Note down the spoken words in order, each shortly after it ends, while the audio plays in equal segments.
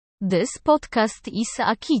This podcast is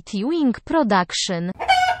a Kitty Wing production.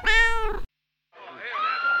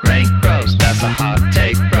 Rank Bros, that's a hot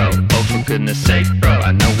take, bro. Oh, for goodness sake, bro.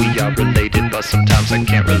 I know we are related, but sometimes I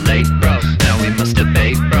can't relate, bro. Now we must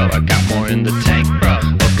debate, bro. I got more in the tank, bro.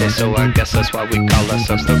 Okay, so I guess that's why we call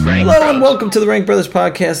ourselves the Rank Bros. Hello and welcome to the Rank Brothers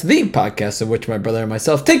podcast, the podcast in which my brother and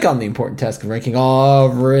myself take on the important task of ranking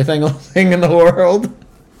everything in the world.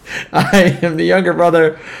 I am the younger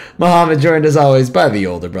brother, Muhammad, joined as always by the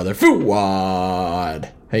older brother, Fuad.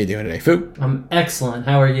 How you doing today, Fu? I'm excellent.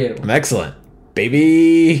 How are you? I'm excellent,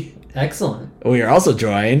 baby. Excellent. We are also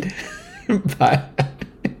joined by...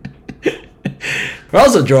 We're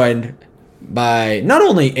also joined by not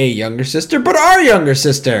only a younger sister, but our younger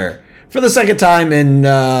sister for the second time in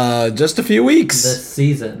just a few weeks. This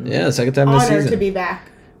season. Yeah, second time this season. Honored to be back.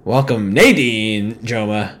 Welcome, Nadine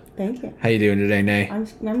Joma. Thank you. How you doing today, Nay?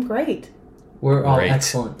 I'm great. We're all Great.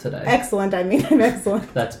 excellent today. Excellent. I mean, I'm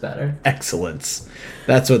excellent. That's better. Excellence.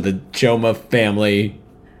 That's what the Joma family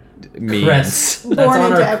means. Crest. That's Born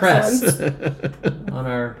on into our crest. excellence. On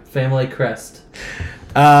our family crest.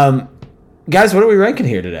 Guys, what are we ranking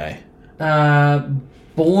here today?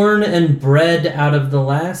 Born and bred out of the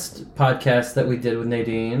last podcast that we did with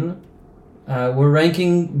Nadine. We're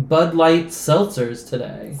ranking Bud Light Seltzers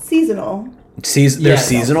today. Seasonal. They're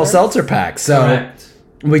seasonal seltzer packs. So Correct.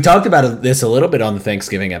 we talked about this a little bit on the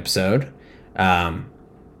Thanksgiving episode.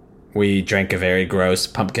 We drank a very gross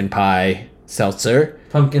pumpkin pie seltzer.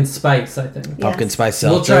 Pumpkin spice, I think. Pumpkin Yes. spice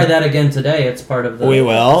seltzer. We'll try that again today. It's part of the We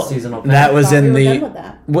will. seasonal pack. That was Thought in we were the done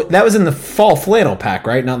with that. that was in the fall flannel pack,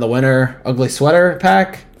 right? Not the winter ugly sweater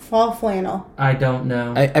pack. Fall flannel. I don't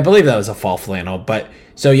know. I believe that was a fall flannel, but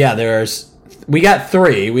so yeah, we got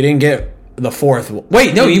 3. We didn't get the 4th.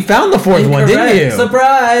 Wait, no, you found the 4th one, didn't Incorrect. you?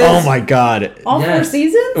 Surprise! Oh my god. All 4 Yes.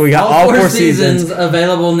 seasons? We got all 4 seasons.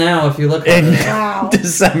 available now if you look In at it. Wow.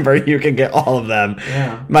 December, you can get all of them.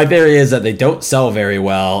 Yeah. My theory is that they don't sell very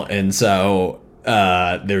well, and so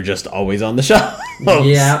they're just always on the shelves.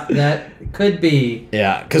 Yeah, that could be.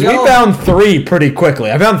 Yeah, because We we all- found 3 pretty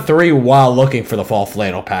quickly. I found 3 while looking for the fall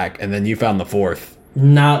flannel pack, and then you found the 4th.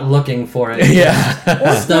 Not looking for it. Yeah.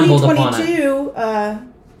 Or Stumbled upon it. 2022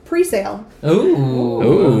 pre-sale. Ooh.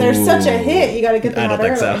 Ooh. They're such a hit. You got to get them I out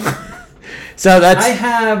don't think early. so. So that's... I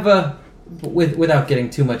have, without getting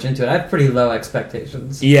too much into it, I have pretty low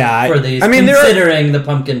expectations. Yeah, For these, I mean, considering the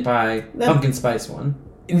pumpkin spice one.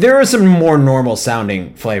 there are some more normal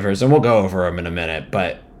sounding flavors, and we'll go over them in a minute.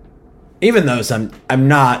 But even those, I'm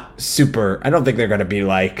not super. I don't think they're going to be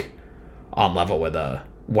like on level with a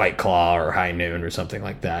White Claw or High Noon or something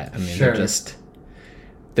like that. I mean, Sure.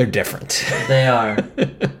 they're different. They are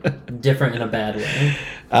different in a bad way.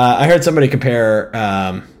 I heard somebody compare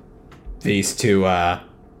these to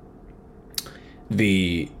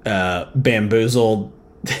the bamboozled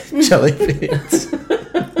jelly beans.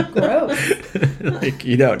 Gross. Like,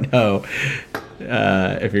 you don't know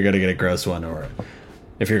if you're gonna get a gross one or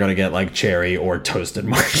if you're gonna get like cherry or toasted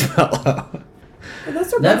marshmallow. Well,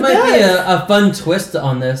 those are That both might good. be a fun twist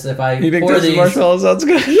on this if I You think pour toasted these. marshmallow sounds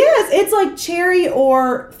good? Yes, it's like cherry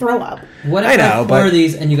or throw up. What if I know, pour but-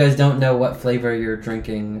 these and you guys don't know what flavor you're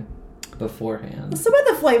drinking beforehand? Some of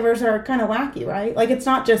the flavors are kind of wacky, right? Like it's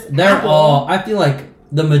not just They're apple. all. I feel like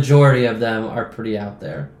the majority of them are pretty out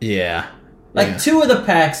there. Yeah. Like Yeah. 2 of the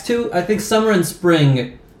packs, I think summer and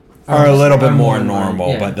spring Are a little bit are more in line, normal,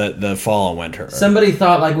 yeah. but the fall and winter. Somebody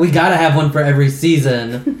thought like we gotta have one for every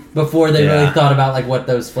season before they Yeah. really thought about like what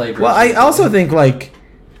those flavors. Well, I would be. also think like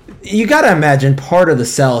you got to imagine part of the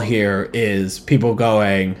sell here is people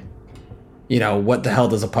going, you know, what the hell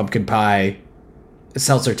does a pumpkin pie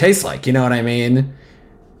seltzer taste like? You know what I mean?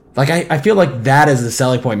 Like I feel like that is the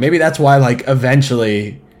selling point. Maybe that's why like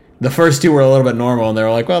eventually the first 2 were a little bit normal and they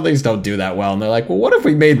were like, well, these don't do that well. And they're like, well, what if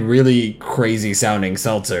we made really crazy sounding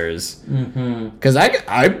seltzers? Because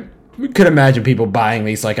I could imagine people buying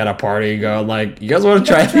these like at a party going like, you guys want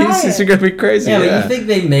to try Try these? it. These are going to be crazy. Yeah, but you think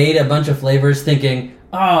they made a bunch of flavors thinking,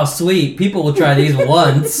 oh sweet, people will try these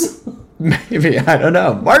once. Maybe, I don't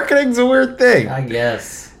know. Marketing's a weird thing. I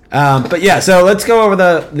guess. But yeah, so let's go over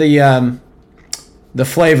the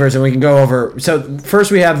flavors, and we can go over. So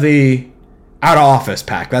first we have the out of office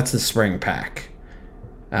pack. That's the spring pack.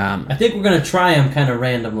 I think we're gonna try them kind of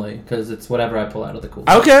randomly because it's whatever I pull out of the cooler.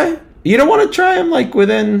 Okay, you don't want to try them like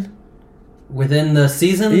within Within the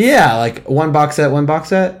seasons? Yeah, like one box set,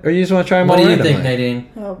 or you just want to try them What all do you randomly? think, Nadine?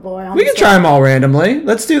 Oh boy. We can try them all randomly.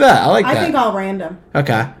 Let's do that. I like that. I think all random.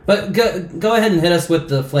 Okay. But go ahead and hit us with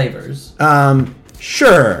the flavors.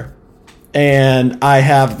 Sure. And I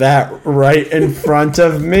have that right in front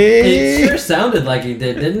of me. It sure sounded like he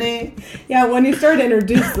did, didn't he? Yeah, when you started to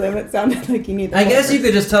introduce them, it sounded like you need. I guess you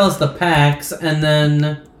could just tell us the packs, and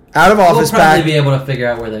then Out of we'll office probably pack. be able to figure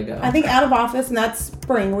out where they go. I think out of office, and that's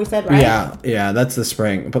spring. We said right. Yeah, that's the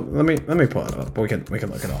spring. But let me pull it up. We can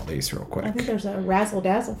look at all these real quick. I think there's a razzle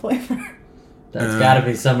dazzle flavor. That's got to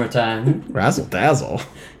be summertime. Razzle dazzle.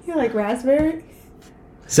 You like raspberry?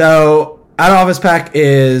 So out of office pack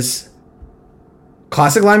is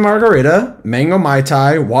classic lime margarita, mango mai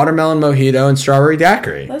tai, watermelon mojito, and strawberry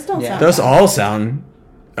daiquiri. Those don't Yeah. sound. Those bad. all sound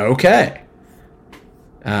okay.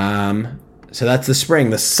 So that's the spring.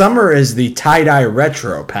 The summer is the tie-dye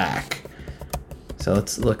retro pack. So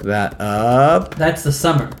let's look that up. That's the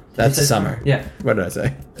summer. Did That's you say summer. Yeah. What did I say?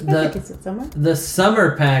 I think it's in summer. The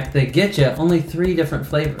summer pack, they get you only 3 different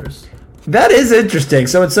flavors. That is interesting.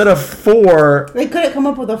 So instead of 4, They couldn't come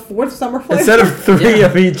up with a fourth summer flavor. instead of 3 Yeah.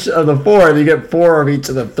 of each of the 4, you get 4 of each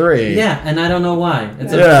of the 3. Yeah, and I don't know why.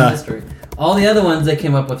 It's a Yeah. mystery. All the other ones, they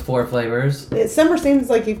came up with 4 flavors. Summer seems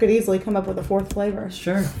like you could easily come up with a fourth flavor.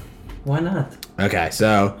 Sure. Why not? Okay,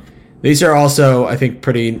 so these are also, I think,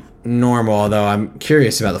 pretty normal, although I'm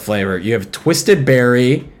curious about the flavor. You have twisted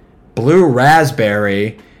berry, blue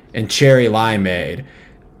raspberry, and cherry limeade.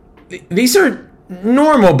 These are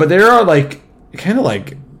normal, but there are like kind of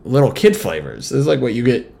like little kid flavors. This is like what you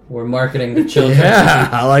get. We're marketing the children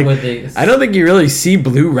Yeah, like with these. I don't think you really see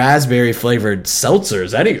blue raspberry flavored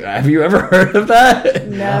seltzers. Have you ever heard of that?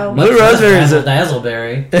 No, Blue raspberry is a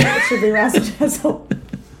Dazzleberry. it should be razzle dazzle.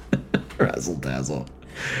 razzle dazzle.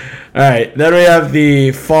 All right, then we have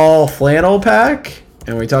the fall flannel pack,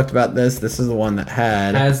 and we talked about this. This is the one that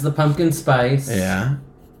had Has the pumpkin spice. yeah.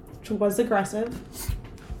 Which was aggressive.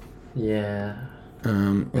 Yeah. It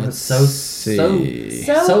was let's so- see.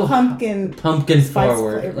 So pumpkin. Pumpkin Spice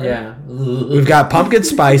forward. flavor. Yeah. We've got pumpkin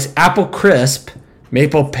spice, apple crisp,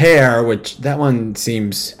 maple pear, which that one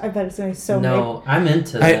seems. I bet it's going to be so No, I'm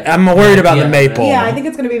into that. I'm worried about the idea of maple. it. Yeah, I think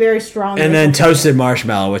it's going to be very strong. And then maple toasted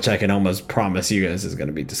marshmallow, which I can almost promise you guys is going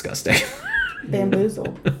to be disgusting.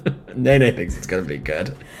 bamboozle. Nene thinks it's going to be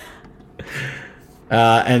good.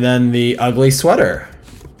 And then the ugly sweater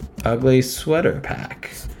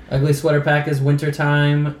pack. Ugly Sweater Pack is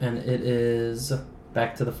wintertime, and it is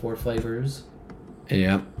back to the 4 flavors.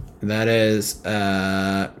 Yep. That is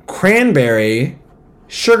cranberry,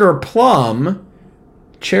 sugar plum,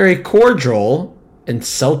 cherry cordial, and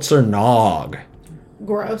seltzer nog.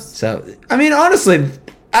 Gross. So, I mean, honestly,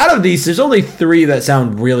 out of these, there's only 3 that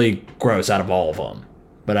sound really gross out of all of them.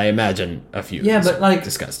 But I imagine a few. Yeah, but, like,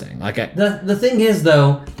 disgusting. The thing is,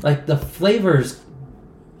 though, like, the flavors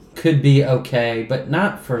could be okay, but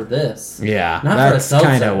not for this. yeah, Not for a that's seltzer.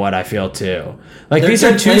 kind of what I feel too. Like They're these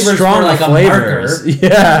are good too flavors strong for, like, a flavors. marker.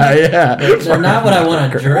 Yeah. They're not what I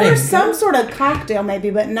want to Or drink. some sort of cocktail, maybe,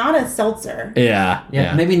 but not a seltzer. Yeah.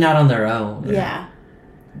 Maybe not on their own. Yeah.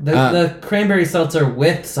 The cranberry seltzer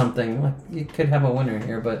with something, like, you could have a winner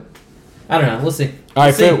here, but I don't know. We'll see. All right,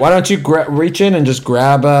 We'll see. Finn, why don't you reach in and just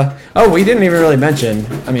grab oh, we didn't even really mention.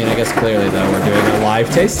 I mean, I guess clearly though we're doing a live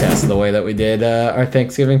taste test the way that we did our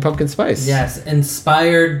Thanksgiving pumpkin spice. Yes,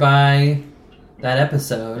 inspired by that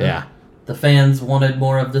episode. Yeah. The fans wanted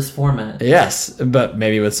more of this format. Yes, but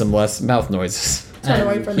maybe with some less mouth noises. Turn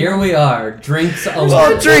away And from here them. we are. Drinks Well,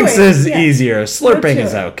 alone. Let's drinks do it. is Yeah. easier. Slurping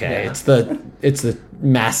is do it. okay. Yeah. It's the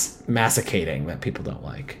masticating that people don't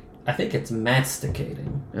like. I think it's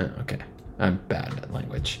masticating. Oh, okay. I'm bad at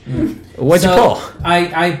language. What'd you So, pull?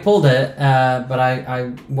 I pulled it, but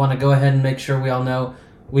I want to go ahead and make sure we all know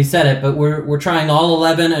we said it, but we're trying all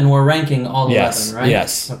 11 and we're ranking all Yes, 11, right?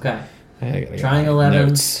 yes. Okay. I gotta get Trying my 11,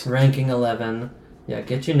 notes. ranking 11. Yeah,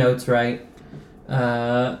 get your notes right.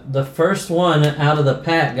 The first one out of the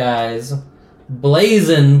pack, guys.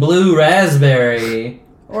 Blazin' Blue Raspberry.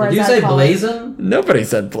 Or Did as you I say call it- blazin'? Nobody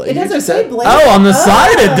said blaze. It You doesn't just say said blaze. Oh, on the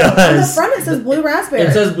side it On the does. front it says blue raspberry.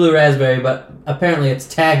 It says Blue Raspberry, but apparently its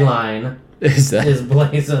tagline Is that? is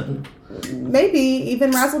blazin'. Maybe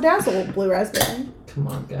even razzle dazzle blue raspberry. Come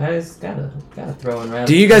on, guys. Gotta throw in raspberry.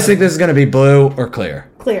 Do you guys think this is gonna be blue or clear?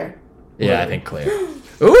 Clear. Yeah, I think clear.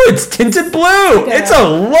 Ooh, it's tinted blue. like a- It's a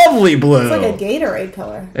lovely blue. It's like a Gatorade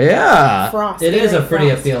color. Yeah, Frost. It is a Gatorade pretty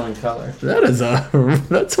frost. appealing color.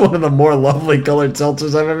 that's one of the more lovely colored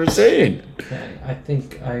seltzers I've ever seen. Okay, I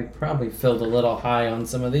think I probably filled a little high on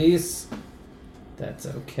some of these. That's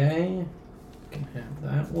okay. Can have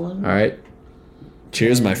that one. All right,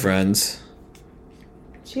 cheers, my friends.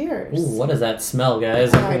 Cheers. Ooh, what does that smell,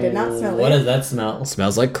 guys? I did not smell What it. does that smell?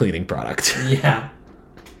 Smells like cleaning product. Yeah.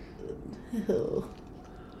 Ooh.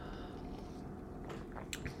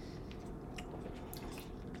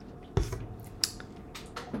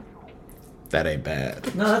 That ain't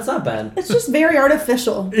bad. No, that's not bad. It's just very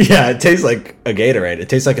artificial. Yeah, it tastes like a Gatorade. It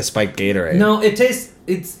tastes like a spiked Gatorade. No, it's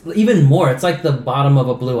even more. It's like the bottom of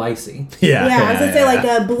a blue icy. Yeah. Yeah, I was gonna say like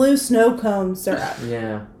a blue snow cone syrup.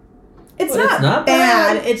 Yeah. It's Well, not, it's not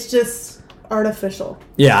bad. bad. It's just artificial.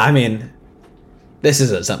 Yeah, I mean, this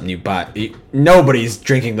isn't something you buy. Nobody's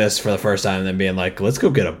drinking this for the first time and then being like, let's go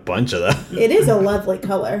get a bunch of them. It is a lovely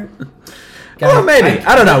color. Well, maybe.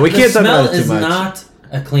 I don't know. We can't talk about it too The smell much. is not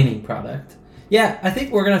a cleaning product. Yeah, I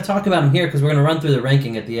think we're going to talk about them here because we're going to run through the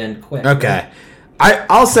ranking at the end quick. Okay.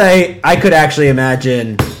 I'll say I could actually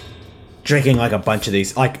imagine drinking like a bunch of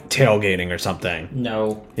these, like tailgating or something.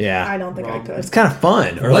 No. Yeah. I don't think I could. It's kind of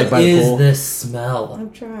fun. Or What like by the is pool. this smell?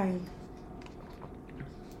 I'm trying.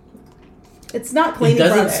 It's not It cleaning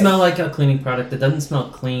doesn't product. smell like a cleaning product. It doesn't smell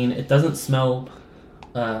clean. It doesn't smell...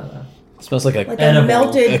 It smells like a like edible. a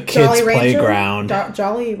melted A kid's Jolly Rancher. playground.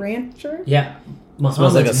 Jolly Rancher? yeah. Smells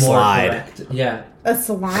like a Muhammad's more slide. correct. Yeah. A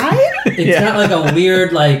slide? It's Yeah. got like a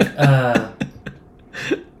weird, like,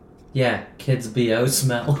 yeah, kids' BO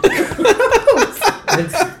smell.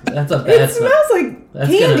 That's a bad It smell. smells like That's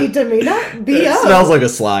candy gonna- to me, not B.O. It smells like a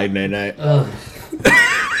slide, Nene. Ugh.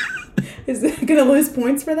 Is it going to lose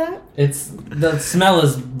points for that? The smell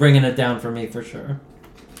is bringing it down for me for sure.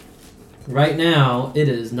 Right now, it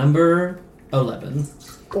is number 11.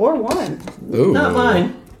 Or 1. Ooh. Not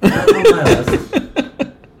mine. Not on my list.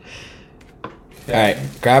 All right,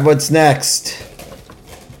 grab what's next.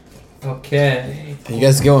 Okay. Are you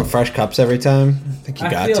guys going fresh cups every time? I think you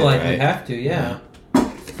I got feel to, like right? we have to, yeah.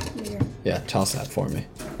 Yeah, toss that for me.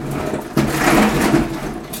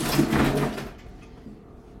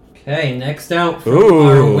 Okay, next out from Ooh.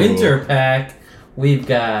 our winter pack, we've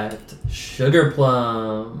got Sugar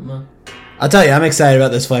Plum. I'll tell you, I'm excited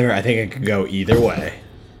about this flavor. I think it could go either way.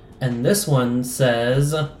 And this one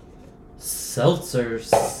says Seltzer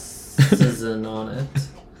season on it.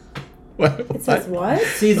 It says what?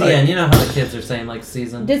 Season, you know how the kids are saying like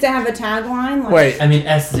season. Does it have a tagline? Like, Wait, I mean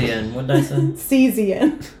SZN. What did I say?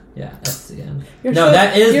 Cesian. Yeah, SZN. You're No, so-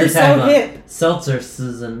 that is you're the so tagline. hip. Seltzer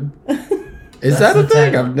season. is that's that a the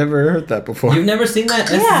thing? tagline. I've never heard that before. You've never seen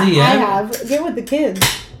that Yeah, SZN? I have. Get with the kids.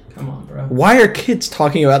 Come on, bro. Why are kids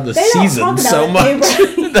talking about the They don't season talk about so it, much they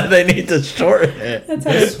write- that they need to shorten it? That's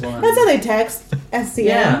how, This they, one. that's how they text SCM.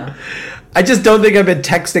 Yeah. I just don't think I've been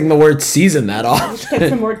texting the word season that Text some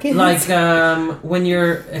often. more kids. Like when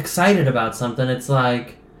you're excited about something, it's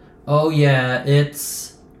like, oh yeah,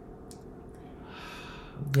 it's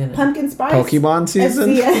Pumpkin spice. Pokemon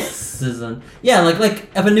season? SCS. season. Yeah, like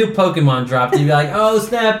if a new Pokemon dropped, you'd be like, oh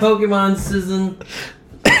snap, Pokemon season.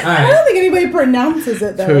 All I right, don't think anybody pronounces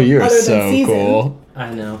it though. Dude, you're other than so season. cool.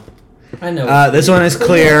 I know. This one is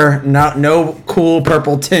clear. No cool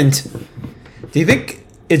purple tint. Do you think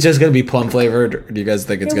it's just going to be plum flavored? Or do you guys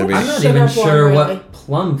think it's Yeah, going to I'm be... not Sugar even plum, sure really. what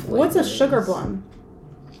plum flavor. What's a it sugar is. plum?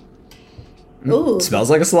 Ooh. Smells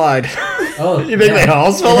like a slide. Oh, You think they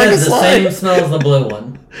all smell it like has a the slide? same smell as the blue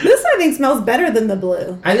one. This I think smells better than the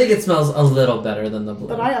blue. I think it smells a little better than the blue.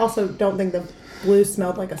 But I also don't think the blue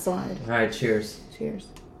smelled like a slide. All right, cheers. Cheers.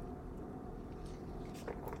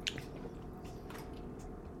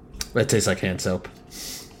 It tastes like hand soap.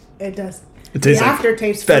 It does. It The tastes like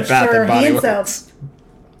aftertaste Bed for Bath sure. and Body Hand soap. Works.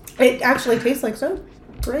 It actually tastes like soap.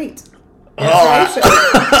 Great.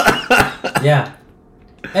 Yeah.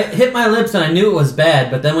 It hit my lips and I knew it was bad,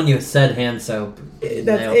 but then when you said hand soap, it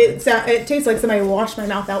nailed it. It tastes like somebody washed my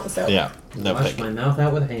mouth out with soap. Yeah, no Wash thank my you. mouth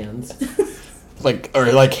out with hands. Like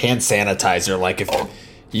hand sanitizer. Like if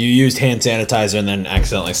you used hand sanitizer and then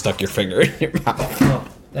accidentally stuck your finger in your mouth. Oh,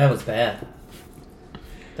 that was bad.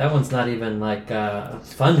 That one's not even like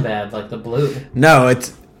fun bad like the blue. No,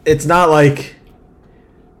 it's not like...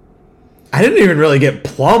 I didn't even really get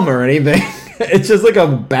plum or anything. It's just like a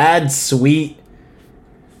bad sweet...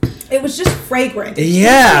 It was just fragrant. It was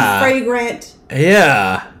Yeah. just fragrant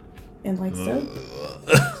Yeah. and like soap.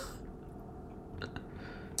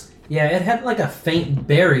 Yeah, it had like a faint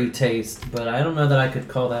berry taste, but I don't know that I could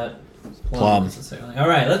call that Plum. necessarily. All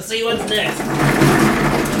right, let's see what's next.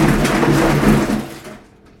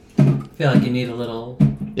 I feel like you need a little.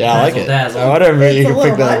 Yeah, I like it. Dazzle. I wonder if you It's a can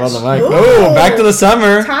pick little that up on the mic. much. Oh, back to the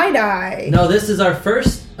summer. Tie dye. No, this is our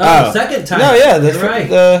first. Oh. Second time. No, yeah, You're the right.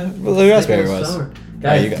 blue raspberry was. Summer. Yeah,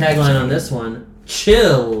 Guys, you got- tagline on this one: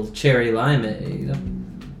 chill cherry limeade.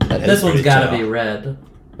 That is This one's pretty got to chill. be red,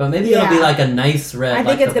 but maybe it'll be Yeah. like a nice red. I think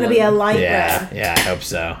like it's the going to be a blue. light Yeah, red. yeah, I hope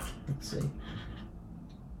so. Let's see.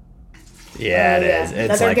 Yeah, it Oh, yeah. is. It's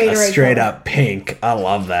That's our like a Gatorade straight color. up pink. I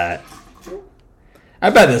love that. I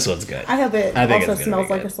bet this one's good. I hope it I think also it's gonna smells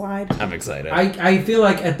be like good. a slide. I'm excited. I feel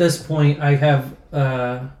like at this point I have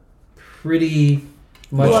pretty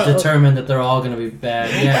much determined that they're all going to be bad.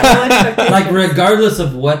 Yeah. Expectations. Like, regardless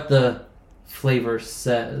of what the flavor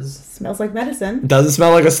says. Smells like medicine. Doesn't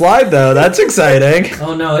smell like a slide though. That's exciting.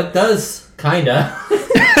 Oh, no, it does. Kinda.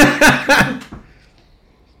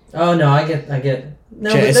 Oh, no, I get... No,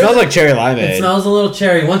 It smells like cherry limeade. It smells a little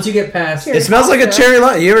cherry. Once you get past... It smells like a cherry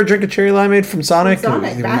limeade. You ever drink a cherry limeade from Sonic?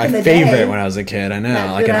 Sonic, back My in the favorite day. when I was a kid. I know,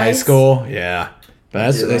 That like good in high ice. school. Yeah,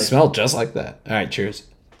 but they like smell just like that. All right, cheers.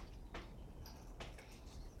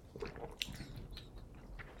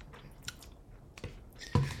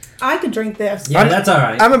 I could drink this. Yeah, that's all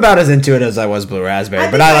right. I'm about as into it as I was blue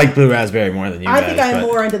raspberry, but I like blue raspberry more than you I guys. think I'm but-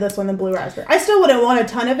 more into this one than blue raspberry. I still wouldn't want a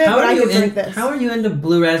ton of it, but I could drink this. How are you into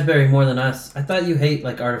blue raspberry more than us? I thought you hate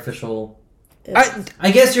like artificial. It's-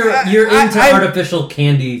 I guess you're into I- artificial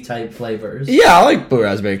candy type flavors. Yeah, I like blue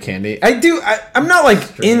raspberry candy. I do. I'm not like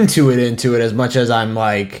Strange. into it as much as I'm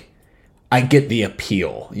like, I get the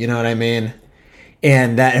appeal. You know what I mean?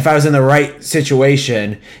 And that if I was in the right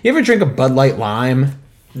situation, you ever drink a Bud Light Lime?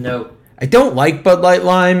 No. I don't like Bud Light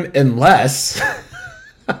Lime unless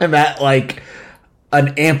I'm at like an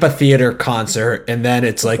amphitheater concert, and then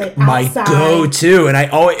it's like my outside. go-to, and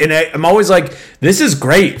I'm always like, this is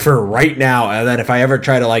great for right now. And then if I ever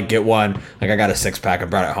try to like get one, like I got a 6-pack and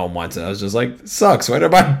brought it home once, and I was just like, sucks. Why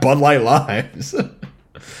did I buy Bud Light Limes?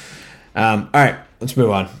 All right, let's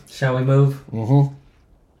move on. Shall we move? Mm-hmm.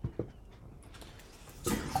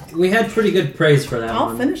 We had pretty good praise for that I'll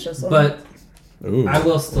one. finish this one. But Ooh, I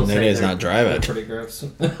will still say Nene's they're- not driving. they're pretty gross.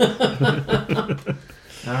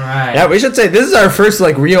 All right. Yeah, we should say this is our first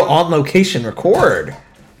like real on-location record.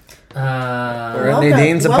 We're at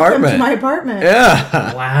Nadine's welcome apartment. to my apartment.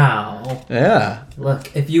 Yeah, Wow. yeah.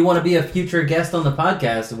 Look, if you want to be a future guest on the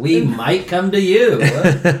podcast, we might come to you.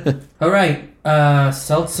 All right.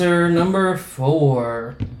 Seltzer number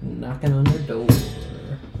 4. Knocking on your door.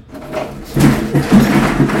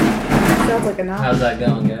 Sounds like a knob. How's that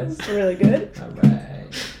going, guys? It's really good. All right.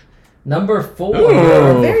 Number 4.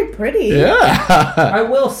 Ooh. Very pretty. Yeah. I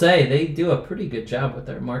will say they do a pretty good job with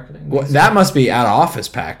their marketing. Well, that must be out of office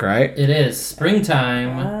pack, right? It is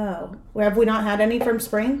springtime. Oh. Well, have we not had any from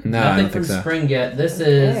spring? No, I Nothing don't from think so. spring yet. This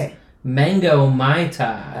is Okay. mango mai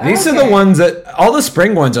tai. These are the ones that all the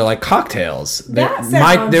spring ones are like cocktails. That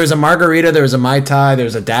sounds- There was a margarita, there was a mai tai, there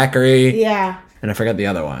was a daiquiri, Yeah. and I forgot the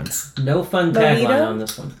other one. No fun Mojito? tagline on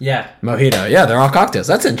this one. Yeah. Mojito. Yeah, they're all cocktails.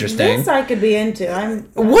 That's interesting. This I could be into.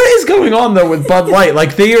 What is going on though with Bud Light?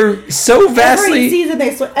 Like they are so Every vastly. season they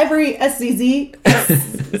every SCZ,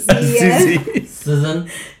 SCZ. Susan.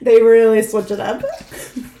 they really switch it up.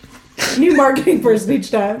 New marketing person each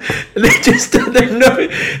time.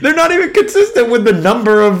 They're not even consistent with the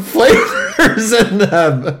number of flavors in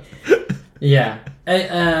them. Yeah.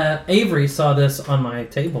 Avery saw this on my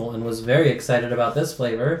table and was very excited about this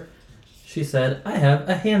flavor. She said, I have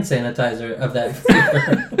a hand sanitizer of that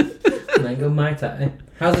flavor. Mango Mai Tai.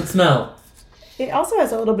 How's it smell? It also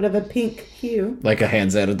has a little bit of a pink hue. Like a hand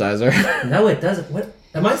sanitizer. No, it doesn't. What?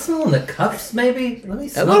 Am I smelling the cups, maybe? Let me A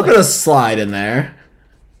smell little it. bit of slide in there.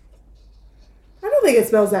 I don't think it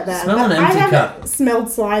smells that bad. Smell an but I empty haven't cup. smelled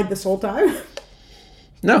slide this whole time.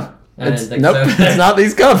 No. I didn't It's, think nope, so. it's not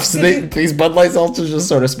these cups. These Bud Light seltzers just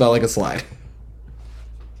sort of smell like a slide.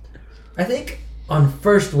 I think on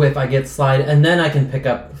first whiff I get slide, and then I can pick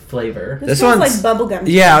up flavor. This This smells like one's- bubblegum.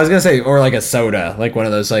 Yeah, I was gonna say, or like a soda, like one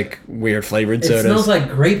of those like weird flavored It sodas. smells like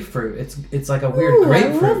grapefruit. It's like a weird Ooh, I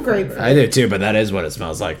grapefruit. love flavor. grapefruit. I do too, but that is what it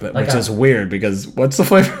smells like, Like which a- is weird because what's the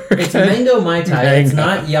flavor? It's again? mango mai tai. It's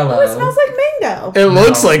Mango. not yellow. Oh, it smells like mango. It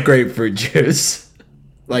looks No. like grapefruit juice,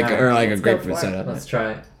 like Alright, or like a let's go grapefruit for it. soda. Let's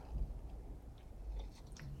try it.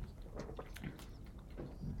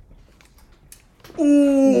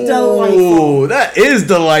 Delightful. Ooh, that is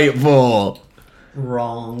delightful.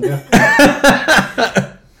 Wrong.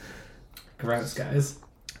 Gross, guys.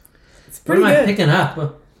 It's What pretty am I good. picking up?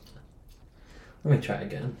 Let me try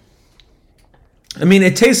again. I mean,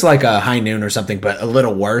 it tastes like a High Noon or something, but a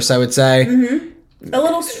little worse, I would say. A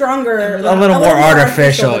little stronger. A little more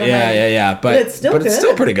artificial. than Yeah, mine. yeah, yeah. But it's still it's still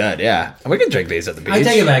good. pretty good. Yeah, we can drink these at the beach. I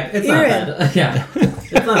take it back. It's not You're bad. Yeah,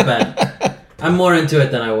 it's not bad. I'm more into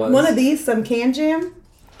it than I was. One of these, some can jam.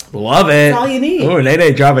 Love it. That's all you need. Ooh,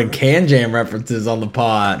 Nene dropping Can Jam references on the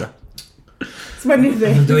pod. It's my new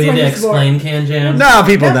thing. Do we It's need my to new sport. explain Can Jam? No,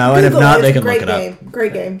 people know, and if Google not, it. they It's can a look great it up. game.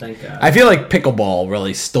 Great game. Thank God. I feel like pickleball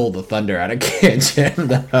really stole the thunder out of Can Jam,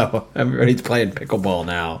 though. Everybody's playing pickleball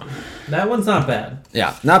now. That one's not bad.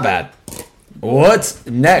 Yeah, not bad. What's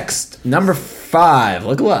next? Number 5.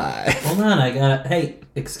 Look alive. Hold on, I got. Hey,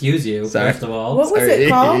 excuse you. Sorry. First of all, What was Sorry. it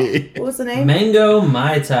called? What was the name? mango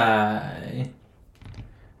mai tai.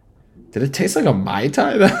 Did it taste like a Mai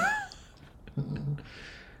Tai, though?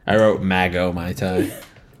 I wrote Mago Mai Tai.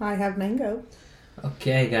 I have mango.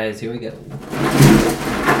 Okay, guys, here we go.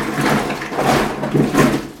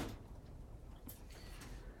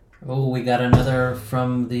 Oh, we got another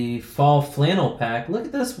from the Fall Flannel Pack. Look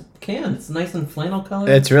at this can. It's nice and flannel colored.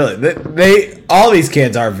 It's really they all these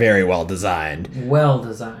cans are very well designed. Well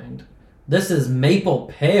designed. This is Maple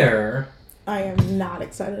Pear. I am not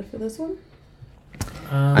excited for this one.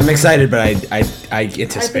 I'm excited, but I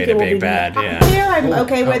anticipate it will being be bad. Pear Yeah. I'm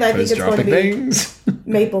okay with. I think it's going to be things.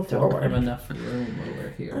 maple Don't have forward. enough room over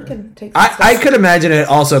here. I can take some I stuff. could imagine it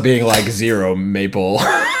also being like zero maple.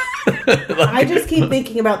 I just keep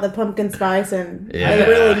thinking about the pumpkin spice, and Yeah. I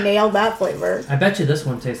really nailed that flavor. I bet you this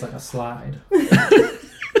one tastes like a slide.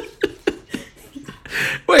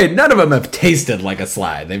 Wait, none of them have tasted like a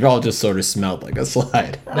slide. They've all just sort of smelled like a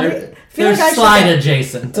slide. They're, feel they're like I should slide get-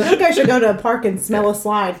 adjacent. I think I should go to a park and smell a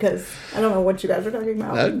slide because I don't know what you guys are talking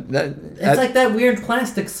about. It's like that weird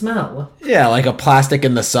plastic smell. yeah, like a plastic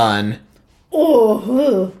in the sun.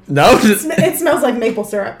 Oh, No. it smells like maple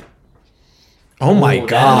syrup, Oh my Ooh, not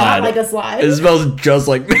god. like a slide. It smells just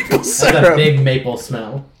like maple It's a syrup. big maple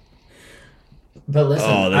smell. But listen,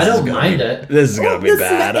 Oh, I is don't gonna mind be- it. This is gonna be This-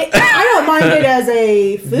 bad. I don't mind it as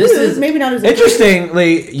a food. This is- Maybe not as a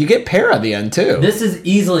Interestingly, you get pear at the end too. This is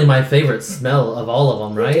easily my favorite smell of all of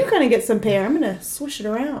them, I do right? kind of get some pear. I'm gonna swish it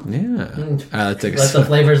around. Yeah. Let's take a Let the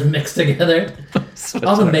flavors mix together. switch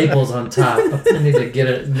All the it. maples on top. I need to get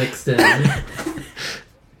it mixed in. All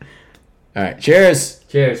right. Cheers.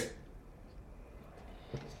 Cheers.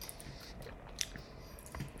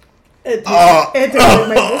 It Oh. tastes like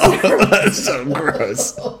maple syrup. That's so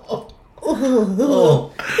gross.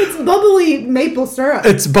 Oh, It's bubbly maple syrup.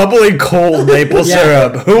 It's bubbly cold maple Yeah,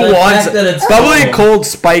 syrup. Who the wants fact that it's bubbly cold. cold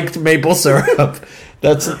spiked maple syrup?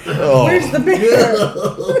 That's oh. Where's the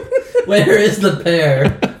pear? where is the pear?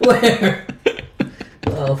 Where?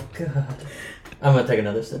 Oh God! I'm gonna take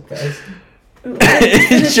another sip, guys.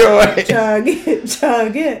 Enjoy. Chug it,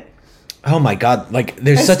 chug it. Oh my god! Like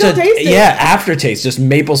there's I such still a taste it. aftertaste, just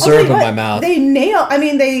maple syrup in my mouth. They nail. I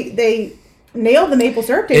mean, they nailed the maple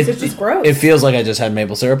syrup taste. It's just gross. It feels like I just had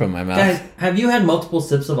maple syrup in my mouth. Guys, have you had multiple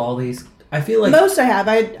sips of all these? I feel like Most I have.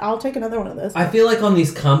 I'll take another one of those. I feel like on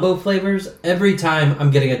these combo flavors, every time I'm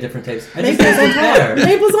getting a different taste. I just Maple's taste on the top. pear.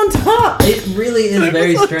 Maple's on top. It really is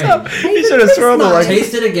very strange. You should have thrown the Taste like.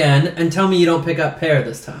 Taste it again and tell me you don't pick up pear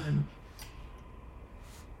this time.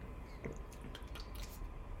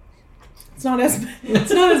 It's not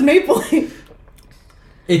as maple. Kind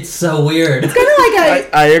It's so weird. of like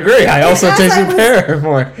I agree. I also as I tasted was- pear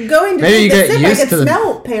more. going to Maybe you take a get sip, I used could to the-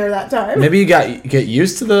 smell pear that time. Maybe you get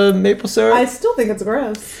used to the maple syrup. I still think it's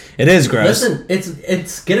gross. It is gross. Listen,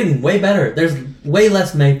 it's getting way better. There's way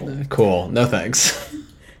less maple. Cool. No thanks.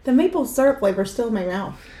 The maple syrup flavor's still in my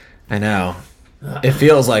mouth. I know. It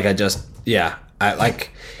feels like I just I like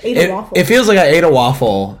Ate a waffle. It feels like I ate a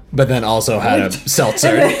waffle, but then also had a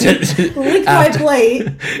seltzer. Licked my after. plate.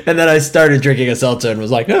 And then I started drinking a seltzer and was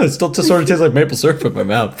like, oh, it still just sort of tastes like maple syrup in my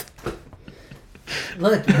mouth.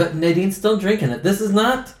 Look, but Nadine's still drinking it. This is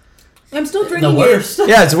not I'm still drinking the worst.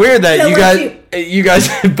 Yeah, it's weird that Yeah, you guys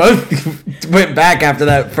both went back after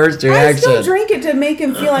that first it. I reaction. still drink it to make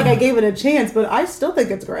him feel like I gave it a chance, but I still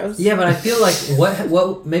think it's gross. Yeah, but I feel like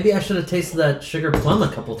what maybe I should have tasted that sugar plum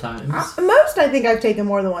a couple times. Most I think I've taken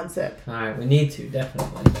more than one sip. All right, we need to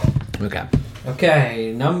definitely. Okay.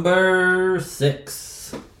 Okay, number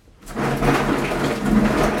 6.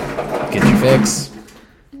 Get your fix.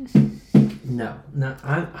 No,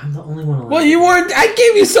 I'm the only one allowed. Well, you weren't. I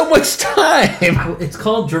gave you so much time. It's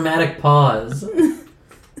called dramatic pause.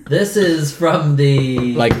 This is from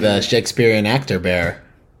the Like the Shakespearean actor bear.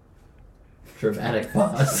 dramatic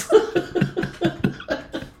pause.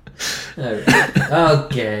 Alright.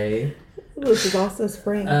 Okay. This is also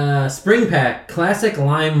spring. Spring Pack Classic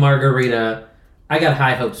Lime Margarita. I got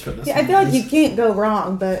high hopes for this. Yeah, I one. feel like you can't go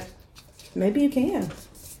wrong, but maybe you can.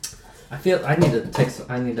 I feel I need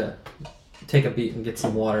to take a beat and get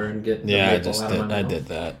some water and get the Yeah, I maple just out of did. my I mouth. did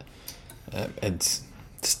that. It's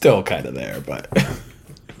still kind of there, but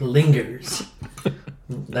Lingers.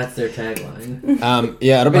 That's their tagline.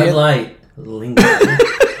 yeah, it'll Bud be Light lingers.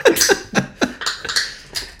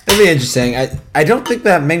 it'll be interesting. I don't think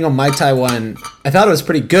that mango mai tai one. I thought it was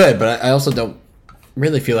pretty good, but I also don't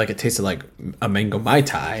really feel like it tasted like a mango mai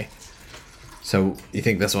tai. So you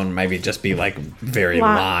think this one maybe just be like very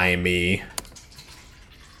limey?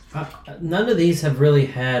 None of these have really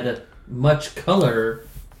had much color.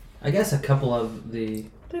 I guess a couple of They've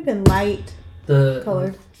been light the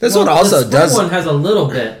colored. This one also the spring does. one has a little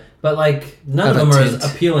bit, but like none of Of them a are as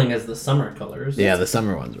tint. appealing as the summer colors. Yeah, the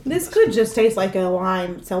summer ones. This could just taste like a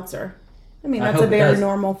lime seltzer. I mean, I that's hope a it very does.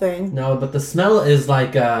 normal thing. No, but the smell is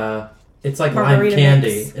like it's like Margarita lime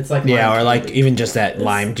candy. mix. It's like Yeah, lime or like candy. even just that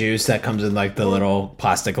lime juice that comes in like the little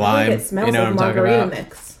plastic I lime. think it smells You know like what I'm talking margarita about?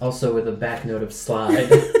 mix. Also with a back note of slide.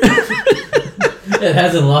 It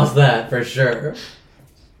hasn't lost that for sure.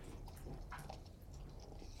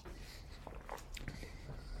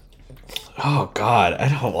 Oh God, I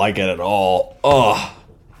don't like it at all. Oh,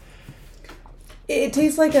 It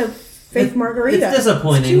tastes like a fake margarita. It's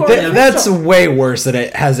disappointing. too Th- that's artificial. way worse than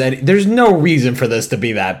it has any. There's no reason for this to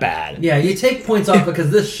be that bad. Yeah, you take points off because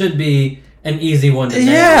this should be an easy one to nail.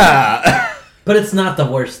 Yeah. But it's not the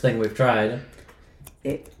worst thing we've tried.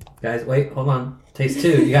 It, Guys, wait, hold on. Taste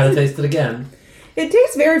 2. You gotta taste it again. it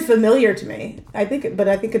tastes very familiar to me. I think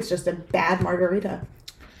it's just a bad margarita.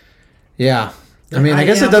 Yeah. I mean, I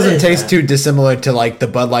guess yeah, it doesn't what is taste that? too dissimilar to like the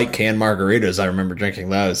Bud Light canned margaritas. I remember drinking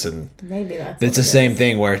those, and Maybe that's it's the same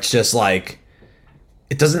thing where it's just like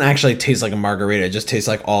it doesn't actually taste like a margarita. It just tastes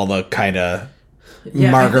like all the kind of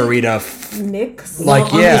Yeah, margarita. mix.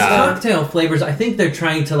 Like, on yeah. these cocktail flavors, I think they're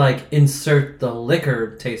trying to like insert the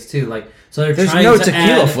liquor taste too. Like, so they're There's trying no to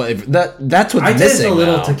tequila add, flavor. That's what's I taste missing. a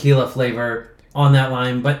little now. tequila flavor on that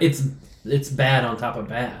lime, but it's bad on top of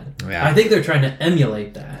bad. Yeah. I think they're trying to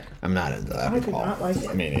emulate that. I'm not into that. I at do all. not like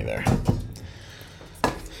it. Me neither.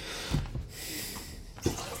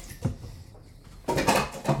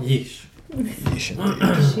 Yeesh. You should be.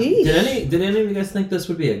 Sheesh. Did any of you guys think this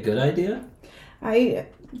would be a good idea? I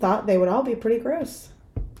thought they would all be pretty gross.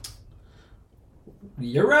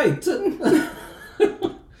 You're right.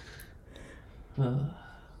 I'm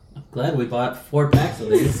glad we bought 4 packs of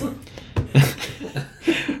these.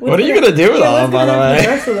 What are you gonna do with all of them, by the The way?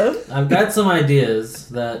 rest of them. I've got some ideas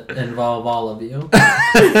that involve all of you.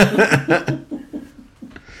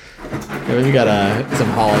 We got some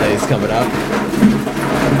holidays coming up.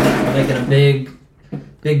 Making a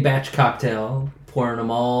big batch cocktail, pouring them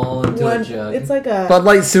all into a jug. It's like a Bud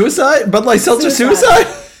Light suicide? Bud Light seltzer Suicide.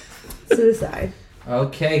 suicide? suicide.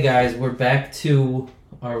 Okay, guys, we're back to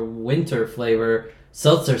our winter flavor,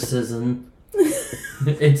 seltzer season.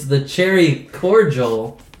 It's the cherry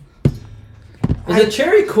cordial. Is a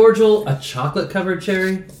cherry cordial a chocolate-covered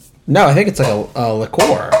cherry? No, I think it's like a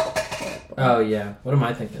liqueur. Oh, yeah. What am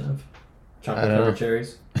I thinking of? I don't know. Chocolate-covered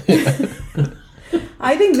cherries?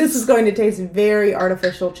 I think this is going to taste very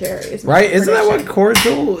artificial cherries. Right? Isn't that what Prediction.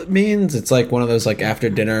 cordial means? It's like one of those like after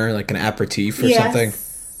dinner, like an aperitif or something.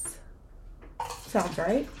 Sounds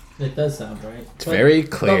right. It does sound right. It's very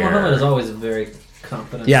But Muhammad clear. is always very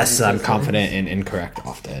confident. Yes, in I'm his confident things. and incorrect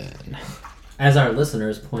often. As our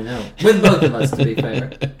listeners point out. With both of us, to be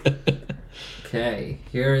fair. Okay,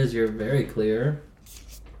 here is your very clear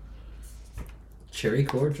cherry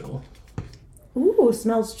cordial. Ooh,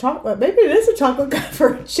 smells chocolate. Maybe it is a chocolate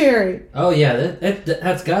covered cherry. Oh, yeah,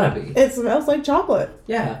 that's gotta be. It smells like chocolate.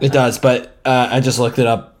 Yeah. It does, but I just looked it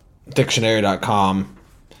up. Dictionary.com.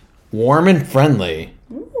 Warm and friendly.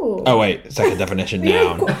 Ooh. Oh, wait. Second definition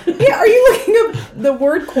down. Yeah, are you looking up the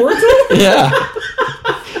word cordial? Yeah.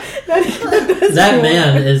 That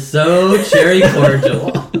man is so cherry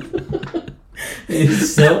cordial.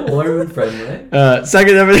 He's so warm and friendly.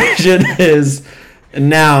 Second definition is a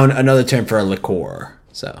noun, another term for a liqueur.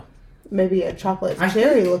 So, Maybe a chocolate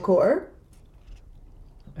cherry liqueur.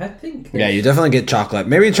 I think. yeah, you definitely get chocolate.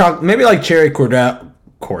 Maybe like cherry Cordell.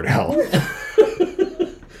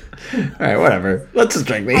 All right, whatever. Let's just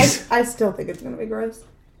drink these. I still think it's going to be gross.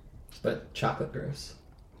 But chocolate gross.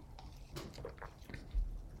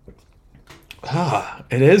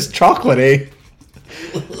 It is chocolatey.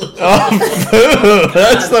 Oh, boo.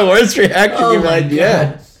 That's the worst reaction you've had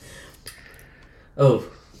yet. Oh,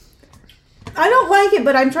 I don't like it,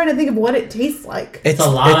 but I'm trying to think of what it tastes like. it's a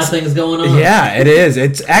lot of things going on. Yeah, it is.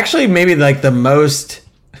 It's actually maybe like the most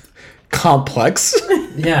complex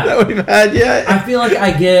Yeah. that we've had yet. I feel like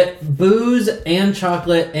I get booze and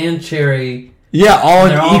chocolate and cherry. Yeah, all in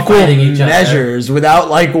They're all equal fighting each other. measures without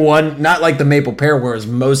like one, not like the maple pear where it's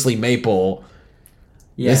mostly maple.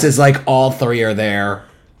 Yeah. This is like all three are there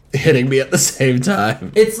hitting me at the same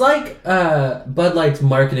time. It's like Bud Light's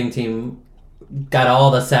marketing team got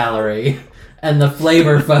all the salary, and the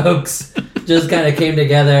flavor folks just kind of came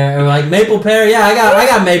together and were like, maple pear, yeah, I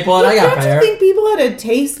got maple and I got Don't pear. you think people had to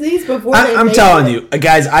taste these before they I'm made telling it? you,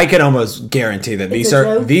 guys, I can almost guarantee that It's a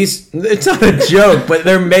joke? it's not a joke, but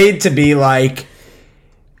they're made to be like,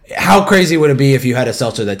 how crazy would it be if you had a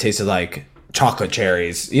seltzer that tasted like chocolate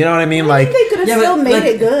cherries? You know what I mean? I Like, think they could have Yeah, still but, made like-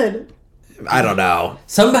 it good. I don't know.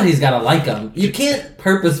 Somebody's got to like them. You can't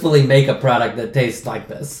purposefully make a product that tastes like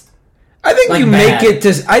this. I think Like you bad. make it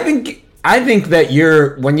to. I think that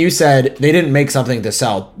when you said they didn't make something to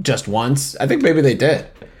sell just once. I think maybe they did.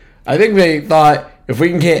 I think they thought if we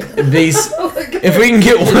can get these, if we can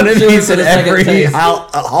get one of these at every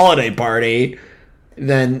holiday party,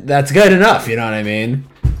 then that's good enough. You know what I mean?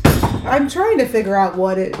 I'm trying to figure out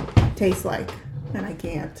what it tastes like, and I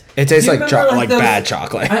can't. It tastes You like remember, like those- bad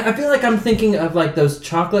chocolate. I feel like I'm thinking of like those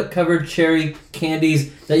chocolate-covered cherry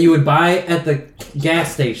candies that you would buy at the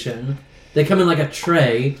gas station. They come in like a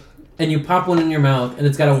tray, and you pop one in your mouth, and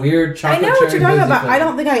it's got a weird I chocolate. know what cherry you're talking boozy about. flavor. I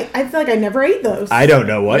don't think I feel like I never ate those. I don't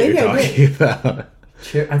know what Maybe you're I talking about.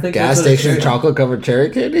 I think Gas that's what it's station cherry- chocolate covered cherry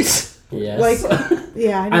candies. Yes. Like,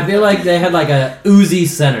 yeah, I feel like they had like a oozy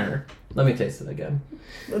center. Let me taste it again.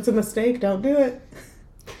 it's a mistake. Don't do it.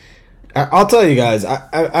 I'll tell you guys.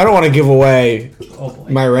 I don't want to give away Oh boy.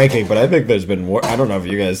 my ranking, but I think there's been more. I don't know if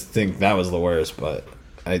you guys think that was the worst, but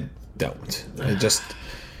I don't. I just.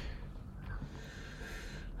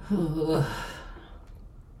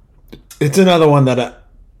 It's another one that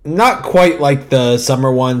not quite like the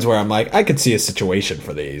summer ones where I'm like, I could see a situation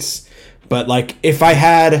for these. But like if I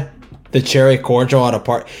had the cherry cordial at a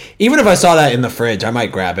party, even if I saw that in the fridge, I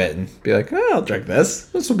might grab it and be like, oh, I'll drink this.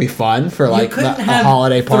 This will be fun for You like couldn't a have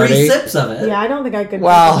holiday party. 3 sips of it. Yeah, I don't think I could.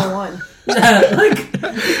 Wow. Wow. One. Like,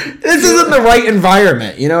 This isn't the right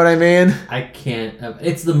environment. You know what I mean? I can't.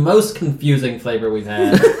 It's the most confusing flavor we've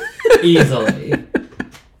had, easily.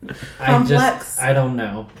 Complex. I don't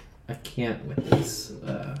know. I can't with this.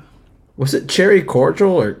 Was it cherry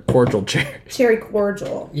cordial or cordial cherry? Cherry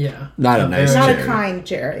cordial. Yeah. Not a nice Not cherry. a kind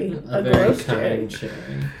cherry. A A very gross kind cherry.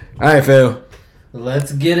 cherry. All right, Phil.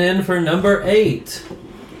 Let's get in for number 8.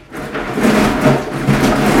 I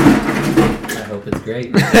hope it's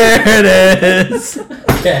great. There it is.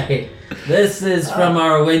 Okay. This is from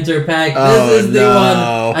our winter pack. Oh, This is the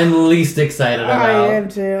no. one I'm least excited I about. am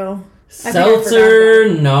too.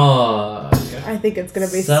 Seltzer Nog. I think it's gonna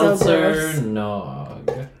be Seltzer so gross.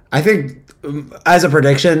 Nog. I think, as a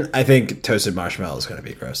prediction, I think toasted marshmallow is going to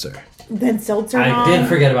be grosser. Then seltzer. I nog? did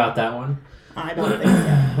forget about that one. I don't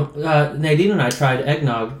think so. Nadine and I tried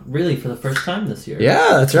eggnog really for the first time this year.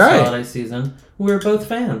 Yeah, that's This right. holiday season. We were both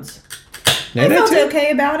fans. I felt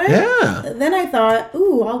okay about it. Yeah. Then I thought,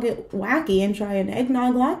 ooh, I'll get wacky and try an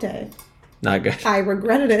eggnog latte. Not good. I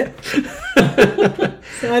regretted it.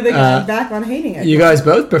 So I think I'm back on hating it. You guys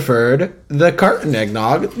both preferred the carton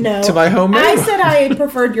eggnog No. to my homemade I one. said I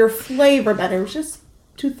preferred your flavor better. It was just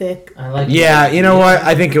too thick. I like. Yeah, you know what?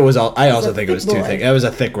 I think it was. I also a think it was thick too boy. thick. It was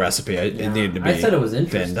a thick recipe. It needed to be. I said it was thinned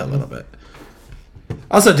interesting. a little bit.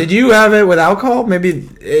 Also, did you have it with alcohol? Maybe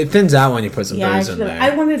it thins out when you put some Yeah, booze in there.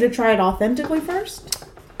 I wanted to try it authentically first.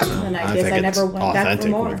 And I guess think I it's never went back for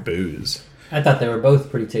authentic more. with booze. I thought they were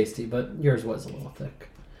both pretty tasty, but yours was a little thick.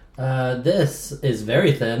 This is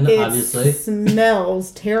very thin, It obviously.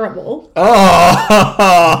 smells terrible.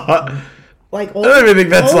 Oh, Like old, I don't even think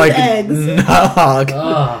that's old like eggs. nog.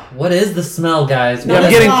 Oh, what is the smell, guys? Yeah, Not I'm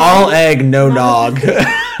a getting slide. all egg, no nog. Does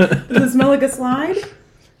it smell like a slide?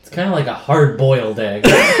 It's kind of like a hard-boiled egg.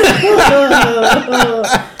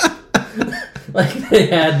 Like they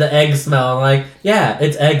had the egg smell. I'm like, yeah,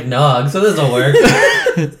 it's eggnog, so this will work.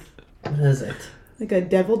 What is it? Like a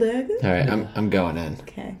deviled egg? All right, I'm going in.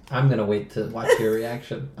 Okay. I'm gonna wait to watch your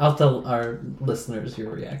reaction. I'll tell our listeners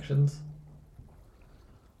your reactions.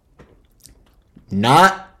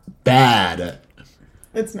 Not bad.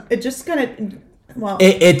 It's not, it just gonna well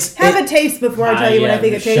It's have a taste before I tell you what I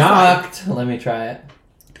think it tastes like. shocked. Let me try it.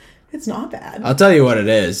 It's not bad. I'll tell you what it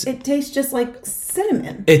is. It tastes just like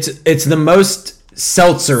cinnamon. It's the most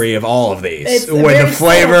seltzery of all of these, It's a where the very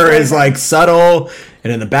flavor subtle is flavor. like subtle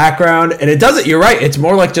and in the background, and it doesn't. You're right. It's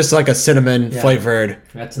more like just like a cinnamon flavored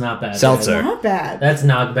That's not bad. seltzer. guys. Not bad. That's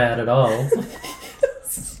not bad at all.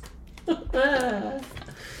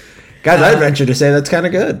 Guys, I'd venture to say that's kind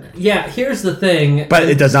of good, Yeah, here's the thing. but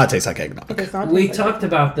it does not taste like eggnog. It's not We taste talked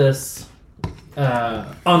about this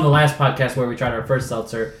on the last podcast where we tried our first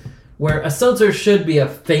seltzer, where a seltzer should be a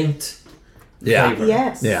faint Yeah, flavor.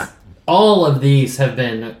 Yes. yeah. All of these have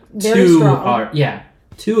been Very too strong. hard. Yeah,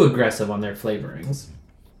 too aggressive on their flavorings.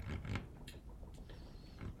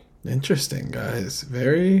 Interesting, guys.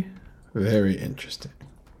 Very, very interesting.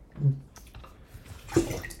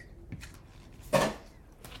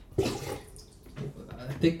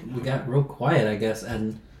 I think we got real quiet, I guess,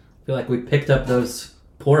 and I feel like we picked up those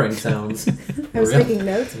pouring sounds I was real, taking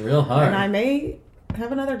notes, real hard. and I may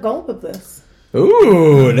have another gulp of this.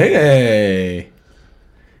 Ooh, Nene.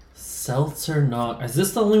 Seltzer Nog. Is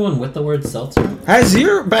this the only one with the word seltzer? Has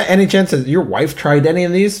your, by any chance, has your wife tried any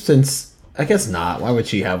of these? Since I guess not. Why would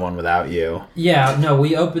she have one without you? Yeah, no,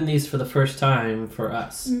 we opened these for the first time for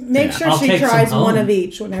us. Make Yeah. sure I'll she take some tries one home. of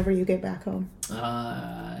each whenever you get back home.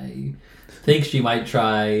 I think she might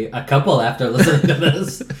try a couple after listening to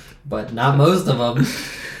this. but not most of them.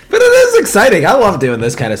 But it is exciting. I love doing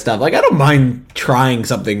this kind of stuff. Like, I don't mind trying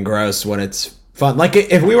something gross when it's fun. Like,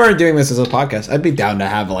 if we weren't doing this as a podcast, I'd be down to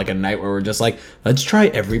have, like, a night where we're just like, let's try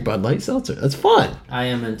every Bud Light seltzer. That's fun. I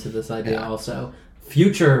am into this idea also.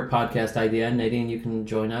 Future podcast idea, Nadine, you can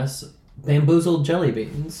join us. Bamboozled jelly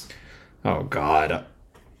beans. Oh, God.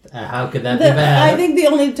 How could that be bad? I think the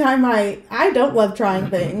only time I don't love trying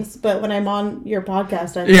things, but when I'm on your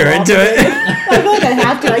podcast, You're into it. I feel like I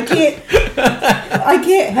have to. I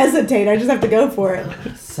can't hesitate. I just have to go for it.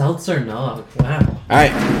 Seltzer nog. Wow. All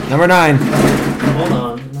right, number 9. Hold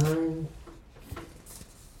on. 9.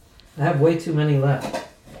 I have way too many left.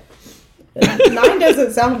 9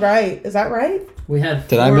 doesn't sound right. Is that right? We had.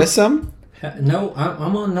 Did I miss some? No,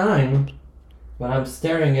 I'm on 9. But I'm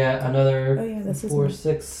staring at another this is 4,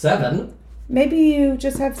 6, 7. Maybe you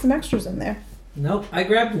just have some extras in there. Nope, I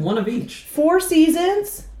grabbed one of each. 4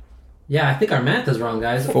 seasons? Yeah, I think our math is wrong,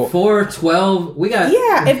 guys. 4. 4, 12. We got.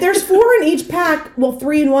 Yeah, if there's 4 in each pack, well,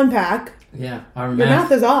 3 in one pack, Yeah, our your math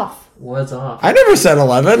math is off. was off. I never said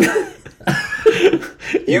 11.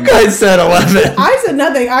 You guys said 11. I said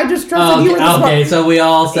nothing. I just trusted you were the smart. Okay, so we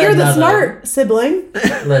all said You're the nothing. smart sibling.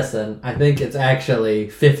 Listen, I think it's actually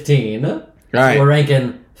 15. All right. We're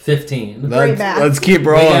ranking 15. Great math. Let's keep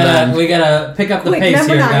rolling then. We gotta pick up the Quick, pace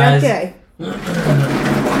number here, 9. guys. Okay.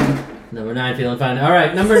 Number 9, feeling fine. All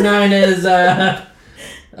right, number 9 is we're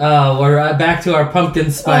back to our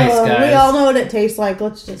pumpkin spice, guys. We all know what it tastes like.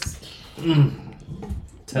 Let's just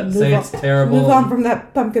Say it's terrible. Move on from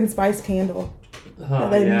that pumpkin spice candle Oh,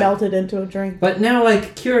 that they yeah. melted into a drink. But now,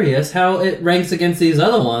 like, curious how it ranks against these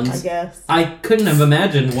other ones. I guess. I couldn't have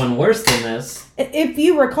imagined one worse than this. If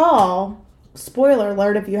you recall, spoiler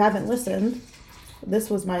alert if you haven't listened,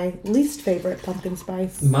 this was my least favorite pumpkin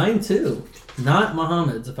spice. Mine too. Not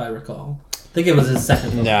Muhammad's, if I recall. I think it was his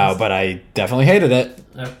second. No, but I definitely hated it.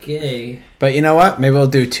 Okay. But you know what? Maybe we'll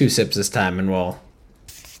do 2 sips this time, and we'll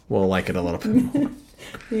like it a little bit more.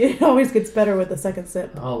 It always gets better with the second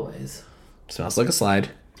sip. Always. Smells like a slide.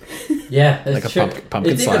 Yeah, it's Like a true.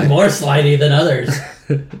 pumpkin it's slide. even more slidey than others.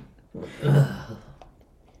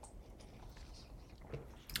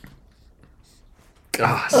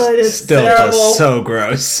 Gosh, Oh, it is still terrible. just so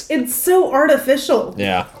gross. It's so artificial.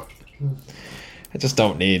 Yeah. I just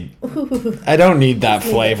don't need. I don't need that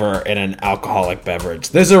flavor in an alcoholic beverage.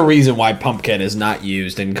 There's a reason why pumpkin is not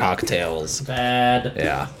used in cocktails. Bad.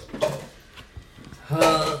 Yeah.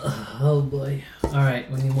 Oh boy. Alright,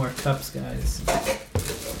 we need more cups, guys.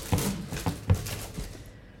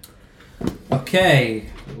 Okay.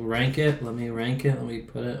 Rank it. Let me rank it. Let me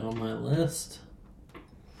put it on my list.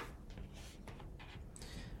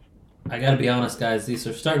 I gotta be honest, guys. These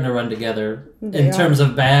are starting to run together. They In terms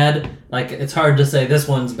of bad, like, it's hard to say this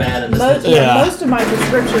one's bad and this one's good. Yeah. Most of my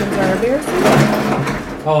descriptions are very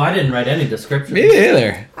similar. Oh, I didn't write any description. Me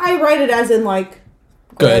either. I write it as in, like,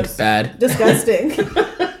 Good, gross, bad. disgusting.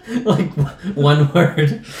 Like, one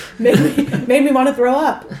word. made me want to throw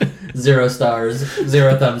up. 0 stars.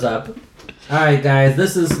 0 thumbs up. Alright, guys.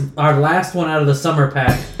 This is our last one out of the summer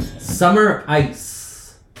pack. Summer Ice.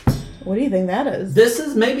 What do you think that is? This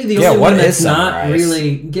is maybe the Yeah, only what one is that's Summer not Ice?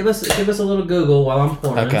 really... Give us a little Google while I'm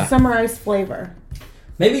pouring. Okay. Summer ice flavor.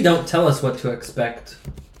 Maybe don't tell us what to expect,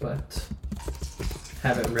 but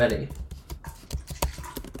have it ready.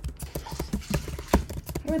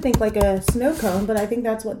 I would think like a snow cone, but I think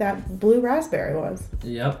that's what that blue raspberry was.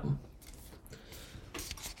 Yep.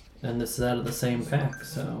 And this is out of the same pack,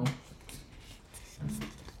 so...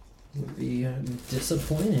 It would be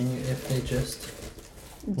disappointing if they just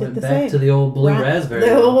went the back same. to the old blue raspberry.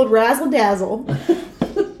 The old razzle dazzle.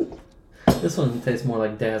 This one tastes more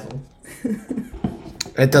like Dazzle.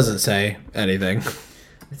 It doesn't say anything.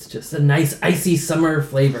 It's just a nice icy summer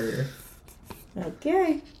flavor.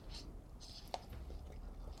 Okay.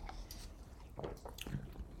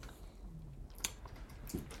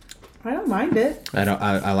 I don't mind it.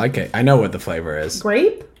 I like it. I know what the flavor is.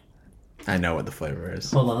 Grape? I know what the flavor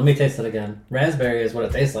is. Hold on, let me taste it again. Raspberry is what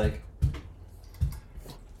it tastes like.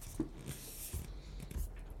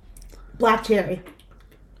 Black cherry.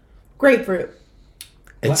 Grapefruit.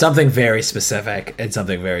 It's something very specific. It's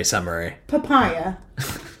something very summery. Papaya.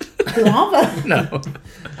 Guava. No.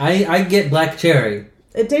 I get black cherry.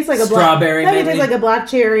 It tastes like a Strawberry, black... I think it maybe? tastes like a black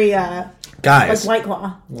cherry, like Guys, White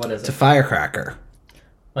Claw. What is it's a it? firecracker.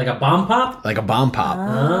 Like a bomb pop? Like a bomb pop.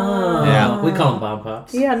 Oh. Yeah. We call them bomb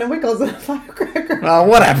pops. Yeah, nobody calls it a firecracker.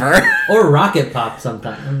 Whatever. Or rocket pop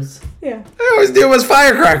sometimes. Yeah. I always knew it was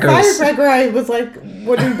firecrackers. Firecracker, I was like,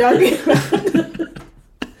 what are you talking about?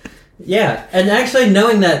 Yeah, and actually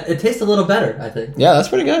knowing that, it tastes a little better, I think. Yeah, that's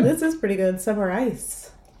pretty good. This is pretty good. Summer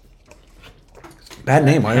ice. Bad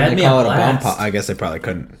name. Why Had didn't me they call at it a bomb last. pop? I guess they probably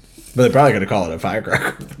couldn't. But they probably could have called it a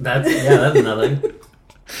firecracker. That's nothing.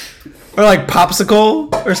 Or like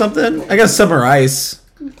popsicle or something. I guess summer ice.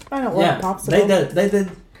 I don't Yeah, love popsicle. they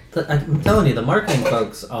did. I'm telling you, the marketing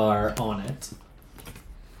folks are on it.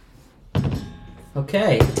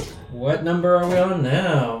 Okay, what number are we on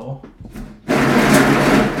now?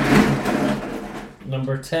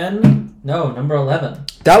 Number 10? No, number 11.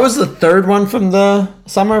 That was the third one from the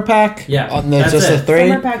summer pack. Yeah, There's that's just it. a three.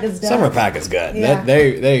 Summer pack is done. Summer pack is good. Yeah.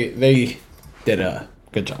 They did a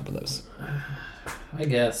good job with those. I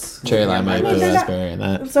guess. Cherry lime, Yeah, mango, they're not- raspberry, and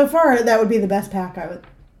that. So far, that would be the best pack I would.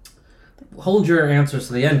 Hold your answers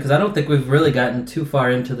to the end, because I don't think we've really gotten too far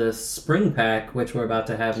into this spring pack, which we're about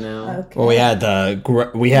to have now. Okay. Well, we had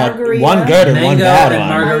Margarita. one good and Mango one bad and one.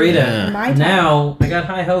 margarita. Yeah. My time. Now, I got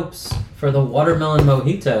high hopes for the watermelon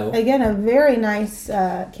mojito. Again, a very nice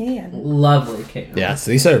can. Lovely can. Yeah, so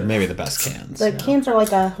these are maybe the best cans. The cans are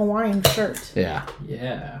like a Hawaiian shirt. Yeah.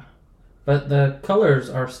 Yeah. But the colors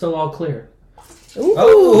are still all clear. Ooh.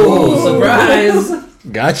 Oh, surprise!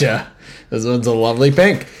 Gotcha. This one's a lovely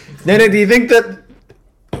pink. Nana, do you think that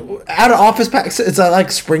out of office packs, it's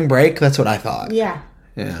like spring break? That's what I thought. Yeah.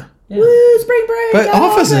 Yeah. Yeah. Woo, spring break. But out of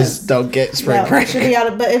offices office. don't get spring No, break. it should be out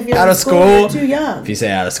of. But if you're Out in of school, school? you're too young. If you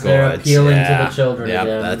say out of school, They're it's appealing to the children Yep,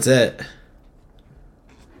 again. that's it.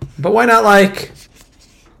 But why not like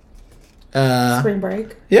Spring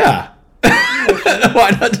break. yeah.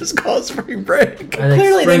 Why not just call it spring break? I think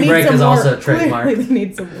Clearly, they spring need break some is work. also trademarked. Clearly, they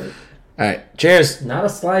need some work. All right, cheers. Not a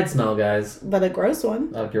slide smell, guys. But a gross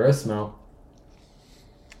one. A gross smell.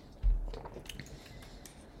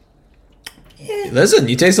 Listen,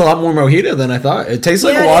 you taste a lot more mojito than I thought. It tastes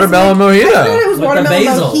like Yeah, a it is watermelon like- I thought it mojito. was With the watermelon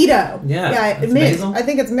basil. mojito. Yeah, it's mint. basil. I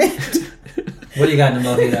think it's mint. What do you got in the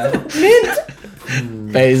mojito?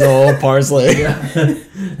 Mint. Basil, parsley.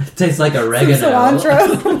 It tastes like Some oregano.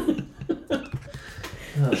 cilantro.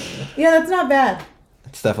 Yeah, that's not bad.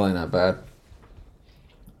 It's definitely not bad.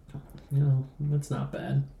 No, that's not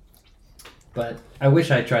bad. But I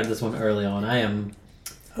wish I tried this one early on. I'm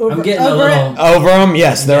getting a Over little. it. Over them,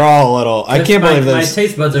 yes, they're all a little. I can't believe my there's.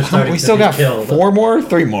 taste buds are starting We to still be got killed. 4 more,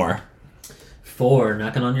 3 more. 4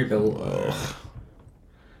 knocking on your door.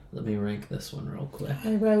 Let me rank this one real quick.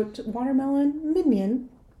 I wrote watermelon minion.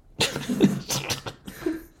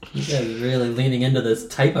 You guys are really leaning into this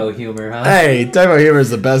typo humor, huh? Hey, typo humor is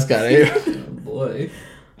the best kind of humor. Oh boy.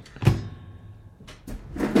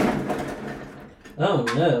 Oh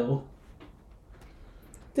no.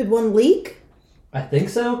 Did one leak? I think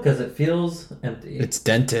so, because it feels empty. It's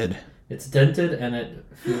dented. It's dented and it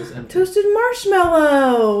feels empty. Toasted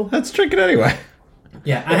marshmallow. Let's drink it anyway.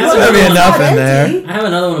 Yeah, I There's have, gotta be another enough Not in there. empty. I have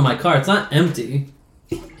another one in my car. It's not empty.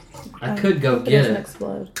 I could go It get doesn't it.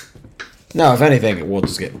 explode. No, if anything, we'll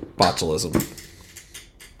just get botulism.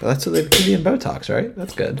 But that's what they give you in Botox, right?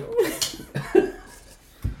 That's good.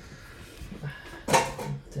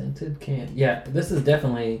 Dented can. Yeah, this is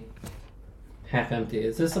definitely half empty.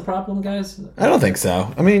 Is this a problem, guys? I don't think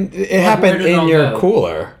so. I mean, it where happened did it in all your go?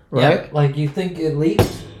 cooler, right? Yeah, like you think it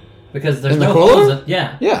leaked? Because there's In the no cooler? holes in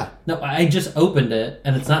Yeah. Yeah. No, I just opened it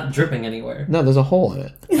and it's not dripping anywhere. No, there's a hole in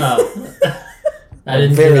it. Oh. I A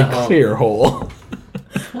didn't see very that hole. clear hole.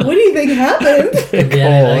 What do you think happened? Big be hole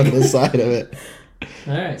anything. on the side of it.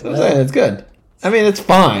 All right. So I'm saying it's good. I mean, it's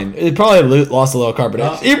fine. It probably lost a little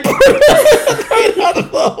carbonation. Oh. You put it right out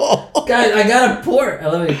of the hole. Guys, I got a port.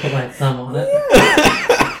 Let me put my thumb on it.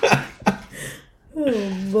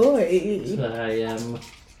 Oh boy. I am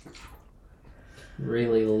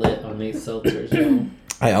really lit on these seltzers. Yo.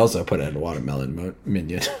 I also put in a watermelon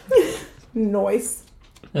minion. Noise.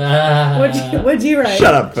 Ah, What'd you write?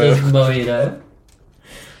 Shut up, just Boo. mojito.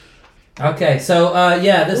 Okay, so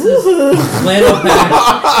yeah, this is flannel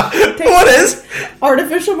pack, What is?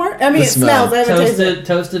 Artificial I mean, The it smell. smells. I haven't tasted it.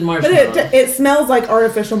 toasted But marshmallow, it smells like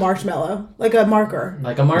artificial marshmallow. Like a marker.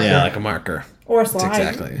 like a marker. Yeah, like a marker. Or a That's slide.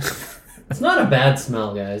 exactly. It's not a bad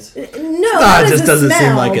smell, guys. No, it not just as a doesn't seem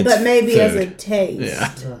smell, like it's but maybe as a food.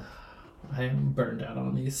 taste. Yeah. Ugh, I am burned out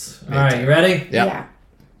on these. Me All right, too. you ready? Yep. Yeah.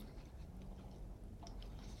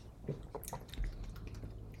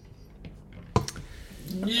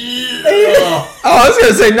 Oh, Oh, I was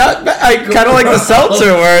gonna say not. I kind of like the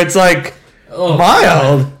seltzer where it's like oh,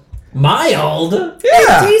 mild. mild.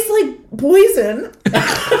 Yeah. Tastes like poison.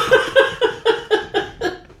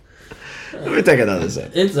 Let me take another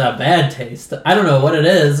sip. It's a bad taste. I don't know what it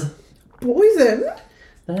is. Poison?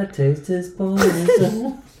 That taste is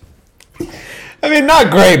poison. I mean, not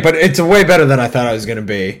great, but it's way better than I thought it was gonna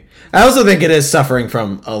be. I also think it is suffering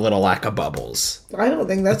from a little lack of bubbles. I don't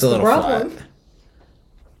think that's It's a the little problem. flat.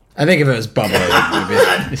 I think if it was bubbly,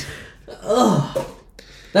 it would be. Ugh.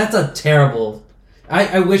 That's a terrible.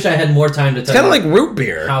 I wish I had more time to tell Kind of you like root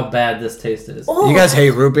beer. how bad this taste is. Oh, You guys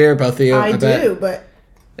hate root beer, both of you? I bet? do, but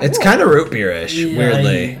It's kind of root beer-ish, Yeah,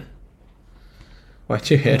 weirdly. Why'd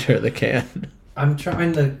you hand her the can? I'm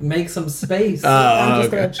trying to make some space. I'm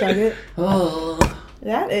just okay. gonna chug it. Oh.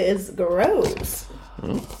 That is gross. I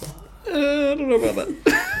don't know about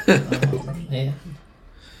that. Man.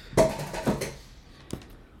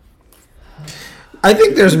 I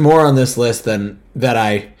think there's more on this list than that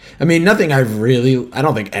I mean, nothing I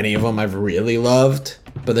don't think any of them I've really loved,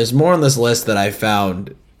 but there's more on this list that I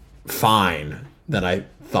found fine than I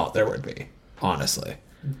thought there would be, honestly.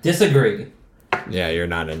 Disagree. Yeah, you're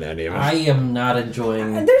not into any of them. I am not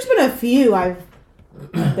enjoying. There's been a few I've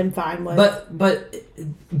been fine with. But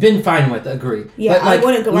been fine with. Agree. Yeah, but like, I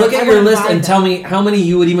wouldn't go. Look at I your wouldn't list buy and them. tell me how many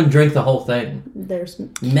you would even drink the whole thing. There's.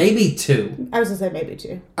 Maybe 2. I was gonna say maybe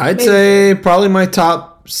 2. I'd Maybe say probably my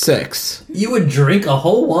top 6. You would drink a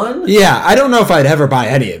whole one? Yeah, I don't know if I'd ever buy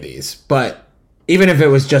any of these, but even if it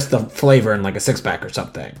was just the flavor in like a 6-pack or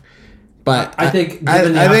something. But I think. I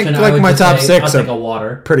Given the think option, like would my just top say, 6 I'll take a are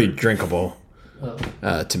water. pretty drinkable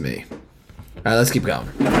Oh. to me. All right, let's keep going.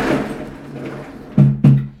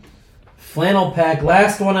 Flannel pack.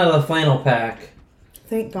 Last one out of the flannel pack.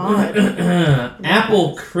 Thank God.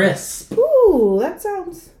 Apple crisp. Ooh, that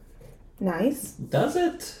sounds nice. Does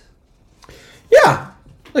it? Yeah,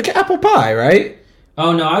 like apple pie, right?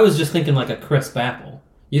 Oh no, I was just thinking like a crisp apple.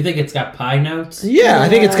 You think it's got pie notes? Yeah, I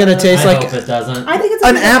think it's gonna taste I like hope it doesn't. I think it's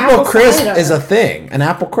an like apple crisp cider. is a thing. An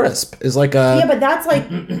apple crisp is like a Yeah, but that's like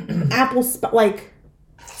like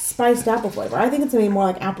spiced apple flavor. I think it's gonna be more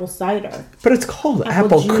like apple cider. but it's called Apple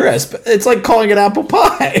apple juice. crisp. It's like calling it apple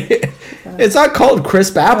pie. It's not called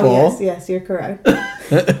crisp apple. Oh, yes, you're correct.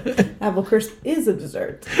 Apple crisp is a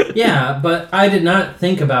dessert. Yeah, but I did not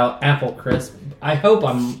think about apple crisp. I hope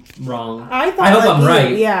I'm wrong. I thought hope like I'm you,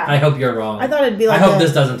 right. yeah. I hope you're wrong. I thought it'd be I like hope a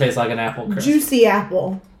this doesn't taste like an apple crisp. juicy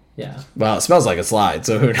apple. Yeah. Well, it smells like a slide,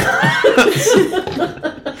 so who knows?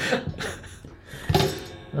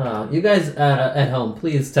 You guys at home,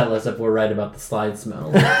 please tell us if we're right about the slide smell.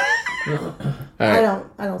 All right,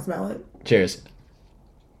 I don't smell it. cheers.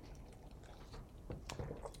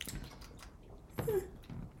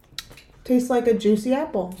 Tastes like a juicy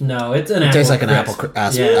apple. No, it's an It apple tastes like an crisp.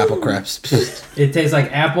 apple Yeah. apple crisp. It tastes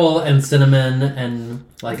like apple and cinnamon and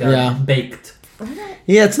like a Yeah. baked.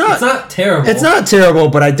 Yeah, it's not. It's not terrible. It's not terrible,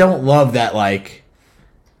 but I don't love that. Like,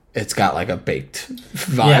 it's got like a baked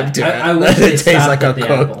vibe Yeah, to it. I wish they It tastes like stopped a at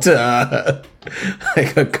the cooked,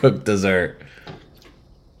 like a cooked dessert.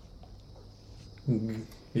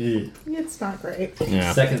 It's not great.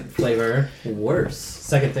 Yeah. Second flavor, worse.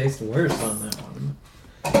 Second taste, worse on that one.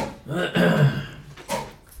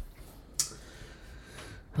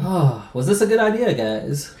 Oh, was this a good idea,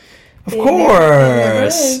 guys? Of It never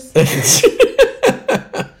course.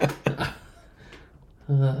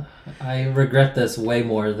 I regret this way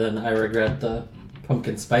more than I regret the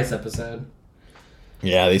pumpkin spice episode.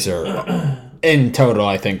 Yeah, these are in total,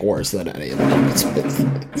 I think, worse than any of them.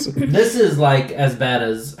 This is like as bad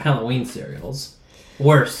as Halloween cereals.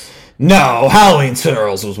 Worse. No, Halloween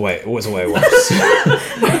cereals was way worse.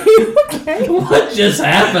 Okay. What just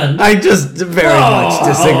happened? I just very much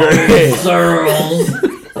Halloween disagree. cereals.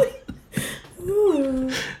 Ooh.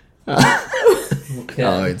 Okay.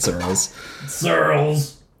 Halloween cereals.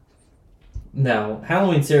 Cereals. No,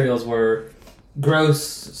 Halloween cereals were gross,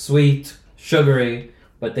 sweet, sugary,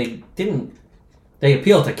 but they didn't. They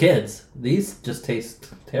appeal to kids. These just taste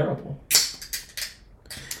terrible.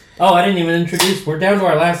 Oh, I didn't even introduce. We're down to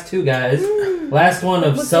our last 2, guys. Last one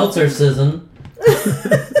of Seltzer season.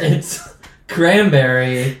 It's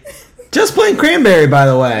cranberry. Just plain cranberry, by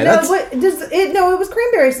the way. No, That's it was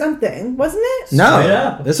cranberry something, wasn't it? Straight no.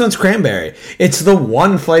 up. This one's cranberry. It's the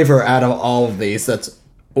one flavor out of all of these that's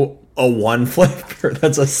a one flavor.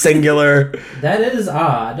 That's a singular. That is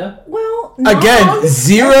odd. Well, Again, nog,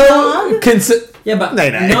 zero. eggnog. Yeah, but Nay,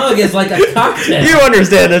 nay. nog is like a cocktail. You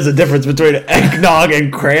understand there's a difference between eggnog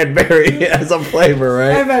and cranberry as a flavor,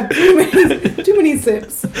 I've right? had too many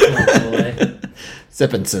sips. Oh, boy.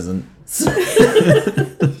 Sippin' sizzin'.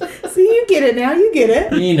 See, you get it now. You get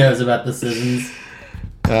it. He knows about the seasons.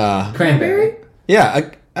 Cranberry. Yeah,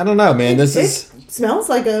 I don't know, man. This is. It smells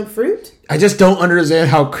like a fruit. I just don't understand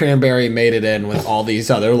how cranberry made it in with all these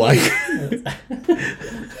other like.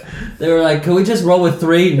 They were like, "Can we just roll with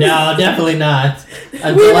 3?" No, definitely not.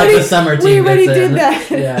 Until like the summer team we already gets in. did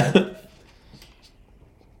that. Yeah.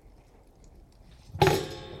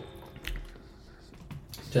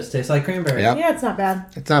 Just tastes like cranberry. Yep. Yeah, it's not bad.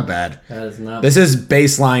 It's not bad. That is not. This is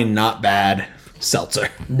baseline not bad seltzer.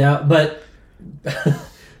 No, but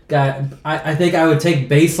I think I would take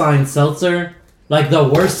baseline seltzer. Like the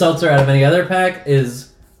worst seltzer out of any other pack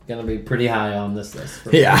is gonna be pretty high on this list. For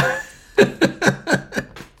me. Yeah.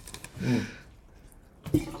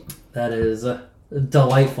 That is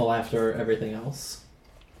delightful after everything else.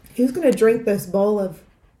 Who's gonna drink this bowl of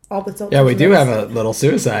all the seltzer? Yeah, we do have a little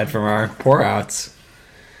suicide from our pour outs.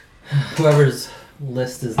 Whoever's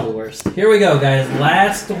list is the worst. Here we go, guys.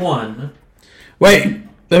 Last one. Wait,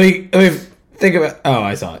 let me think about. Oh,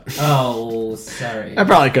 I saw it. Oh, sorry. I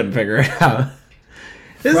probably couldn't figure it out.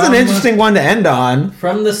 This is From- an interesting one to end on.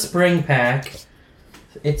 From the spring pack,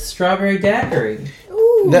 it's strawberry daiquiri.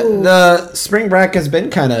 Ooh. The spring brack has been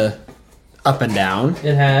kind of up and down.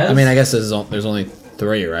 It has. I mean, I guess there's only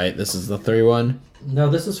 3, right? This is the 3 one. No,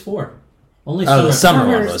 this is 4. Only Oh, the summer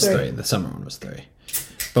Summer one is was 3. 3. The summer one was 3.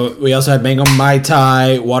 But we also had mango mai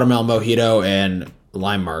tai, watermelon mojito, and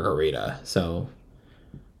lime margarita. So,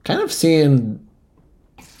 kind of seeing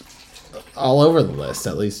all over the list,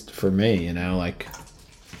 at least for me. You know, like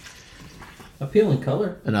Appealing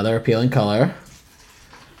color. another appealing color.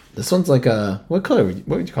 This one's like a what color?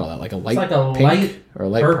 What would you call that? Like a light Like a pink light or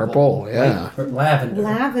light purple? Yeah, Lavender.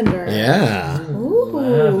 Lavender. yeah. Ooh.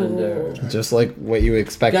 Lavender. Just like what you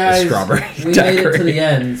expect Guys, with strawberry we made it daiquiri. to the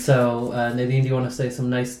end. So, Nadine, do you want to say some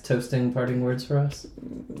nice toasting parting words for us?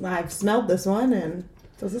 I've smelled this one and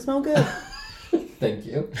does it smell good? Thank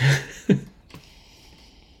you.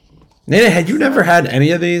 Nina, had you never had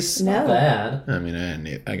any of these? No. Bad. I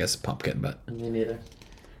mean, I guess pumpkin, but Me neither.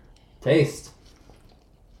 Taste.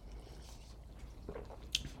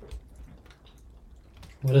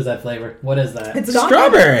 What is that flavor? What is that? It's got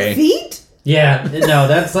Strawberry. like feet? Yeah, no,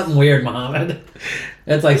 that's something weird, Mohammed.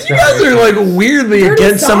 It's like you guys strawberry. are like weirdly Dirty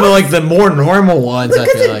against some of sauce? like the more normal ones. I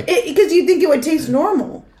feel like. Because you think it would taste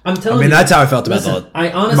normal. I'm I telling mean, you. that's how I felt about Listen, the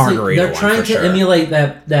I honestly, margarita they're one, trying for to sure. emulate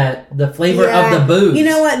that the flavor Yeah. of the booze. You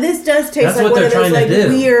know what? This does taste That's like what one they're of those trying to like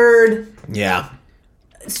do. weird Yeah,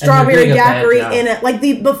 strawberry doing a bad daiquiri job. in it. Like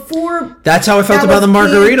the before. that's how I felt That about the was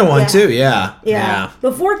margarita canned- one yeah. too. Yeah, Yeah.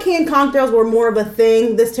 Before canned cocktails were more of a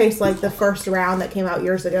thing, this tastes like the first round that came out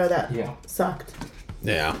years ago that Yeah. sucked.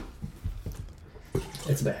 yeah.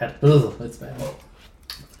 It's bad. Ugh, it's bad.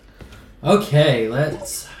 Okay,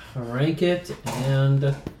 let's rank it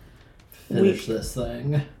and finish this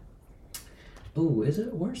thing. Ooh, is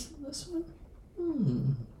it worse than this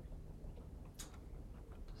one?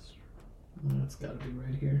 That's got to be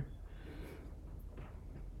right here.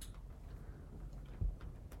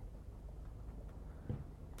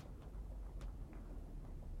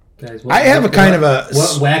 Guys, I have a kind of a-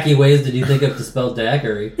 What wacky ways did you think of to spell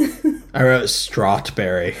daiquiri? I wrote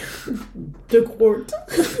strawberry. The quart.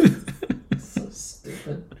 So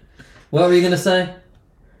stupid. What were you gonna say?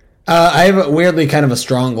 I have a weirdly kind of a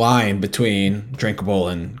strong line between drinkable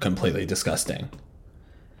and completely disgusting.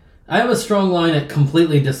 I have a strong line at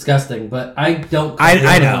completely disgusting, but I don't. Call I the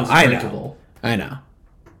other know, ones I know. drinkable. I know,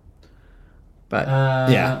 but Uh,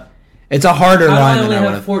 yeah, it's a harder How do I line than only I would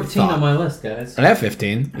have have 14 thought. on my list, guys? I have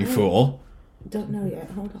 15. You fool! Don't know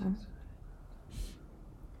yet. Hold on.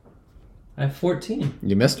 I have 14.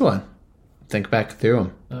 You missed one. Think back through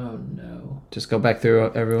them. Oh no. Just go back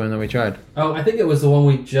through everyone that we tried. Oh, I think it was the one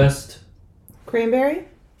we just. Cranberry?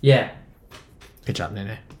 Yeah. Good job,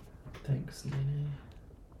 Nene. Thanks, Nene.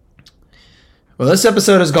 Well, this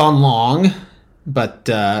episode has gone long, but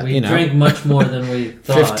We you know, drank much more than we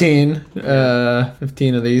thought.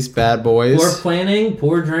 15 of these bad boys. Poor planning,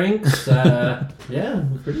 poor drinks. Yeah,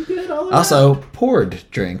 pretty good all around. Also, poured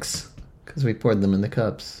drinks because we poured them in the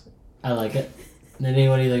cups. I like it. Nene,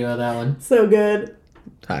 what do you think about that one? So good.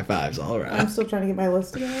 High fives all I'm around. still trying to get my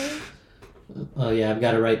list together. Oh yeah, I've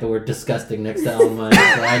got to write the word disgusting next to all mine, so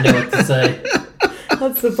I know what to say.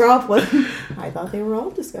 That's the problem. I thought they were all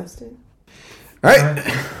disgusting. All right.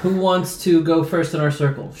 Who wants to go first in our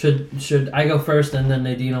circle? Should I go first and then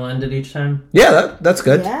Nadine will end it each time? Yeah, that's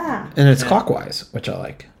good. Yeah. And it's Yeah. clockwise, which I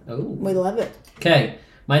like. Oh. We love it. Okay.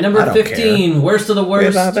 My I number don't 15, worst of the We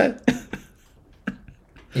worst. have it.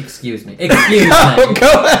 Excuse me. Excuse Oh, me.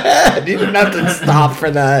 go ahead. You didn't have to stop for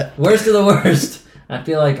that. Worst of the worst. I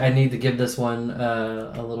feel like I need to give this one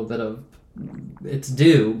a little bit of its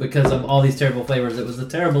due because of all these terrible flavors. It was the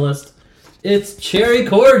terriblest. It's cherry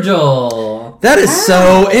cordial. That is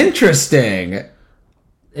so interesting.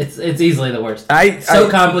 It's easily the worst. I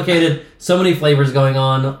Complicated. So many flavors going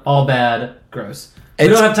on. All bad. Gross. We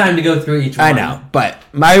It's- don't have time to go through each one. I know, but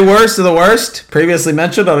my worst of the worst, previously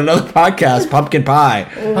mentioned on another podcast, pumpkin pie.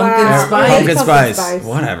 Pumpkin spice. Pumpkin spice.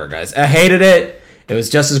 Whatever, guys. I hated it. It was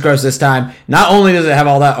just as gross this time. Not only does it have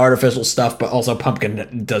all that artificial stuff, but also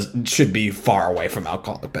pumpkin should be far away from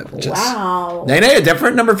alcoholic beverages. Wow. Nene, a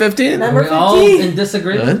different number 15? Number We're all 15. in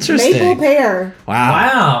disagreement. Interesting. Maple pear. Wow.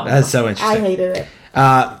 Wow. That's so I interesting. hated it.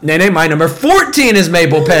 Nene, my number 14 is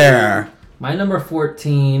maple pear. My number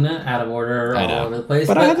 14, out of order, I all know. over the place.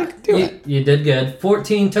 But I had to do it. You did good.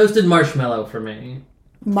 14, toasted marshmallow for me.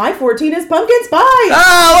 My 14 is pumpkin spice.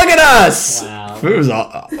 Ah, look at us. Wow. Food's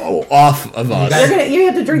off of us. guys- You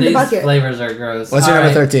have to drink the These bucket. flavors are gross. What's your All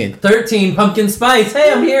number right. 13? 13, pumpkin spice.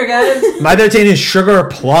 Hey, I'm here, guys. My 13 is sugar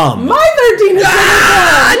plum. My 13 is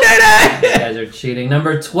Ah, You Nene. guys are cheating.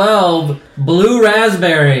 Number 12, blue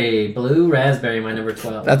raspberry. Blue raspberry, my number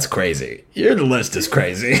 12. That's crazy. Your list is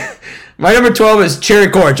crazy. My number 12 is cherry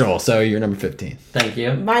cordial, so you're number 15. Thank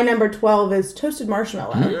you. My number 12 is toasted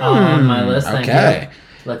marshmallow. On my list, thank Okay. you.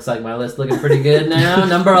 Looks like my list looking pretty good now.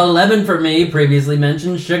 Number 11 for me, previously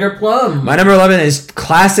mentioned sugar plum. My number 11 is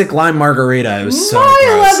classic lime margarita. It was so My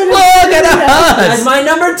gross. 11 is Look at And us. my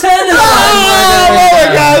number 10 is Oh, lime my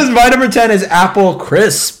margarita. gosh. My number 10 is apple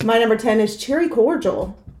crisp. My number 10 is cherry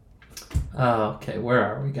cordial. Oh, okay, where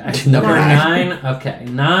are we, guys? Number Number nine. 9. Okay,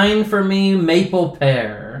 9 for me, maple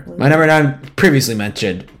pear. My number 9, previously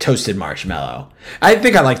mentioned, toasted marshmallow. I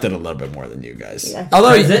think I liked it a little bit more than you guys. Yeah.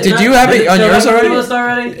 Although, Is it did not- you have did it on show yours up on already? your list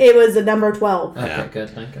already? It was a number 12. Okay, Yeah. good,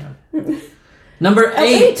 thank God. Number Oh,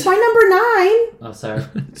 8. wait, my number 9, Oh, sorry.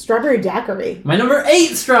 strawberry daiquiri. My number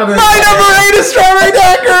 8, strawberry. My number 8 is strawberry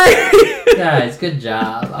daiquiri. Guys, good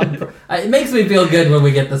job. It makes me feel good when we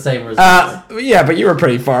get the same results. Yeah, but you were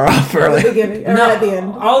pretty far off At the early. beginning, or at the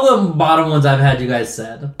end. all the bottom ones I've had, you guys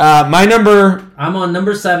said. My number... I'm on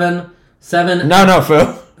number 7. 7. No,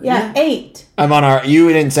 Fu. Yeah, 8. I'm on our... You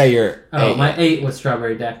didn't say your Oh, 8. my 8 was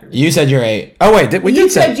strawberry daiquiri. You said your 8. Oh, wait. We You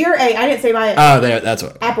did say... said your 8. I didn't say my Oh, there. That's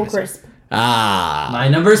what... apple crisp. Ah. My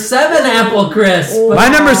number 7, apple crisp. My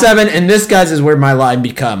number 7, and this, guys, is where my line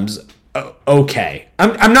becomes okay.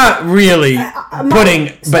 I'm not really putting...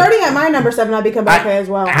 But Starting at my number 7, I become okay as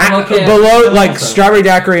well. I'm okay. below, I'm like, also. strawberry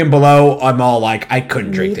daiquiri and below, I'm all like, I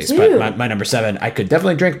couldn't drink Me these. too. But my number 7, I could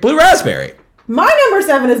definitely drink blue raspberry. My number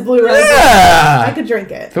 7 is blue raspberry. Yeah. I could drink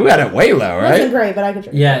it. Who had it way low, It wasn't right? great, but I could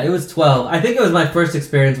drink it. Yeah, it was 12. I think it was my first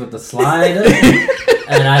experience with the slide,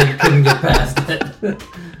 and I couldn't get past it.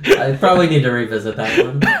 I probably need to revisit that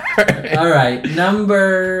one. All right,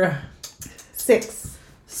 number 6.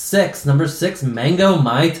 6. Number 6, mango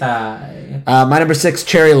mai tai. My number 6,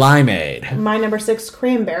 cherry limeade. My number 6,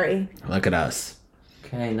 cranberry. Look at us.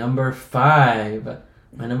 Okay, number 5.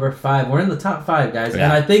 My number 5. We're in the top 5, guys, Yeah.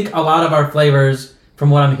 and I think a lot of our flavors, from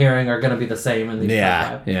what I'm hearing, are going to be the same in these top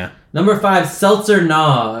Yeah, 5. yeah. Number 5, seltzer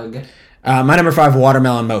nog. My number 5,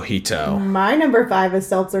 watermelon mojito. My number 5 is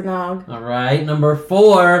seltzer nog. All right, number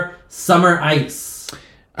 4, summer ice.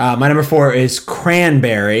 My number 4 is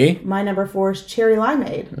cranberry. My number 4 is cherry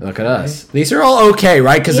limeade. Look at us. These are all okay,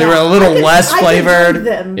 right? Because they were a little less I could flavored. drink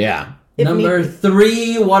them. Yeah. If Number need-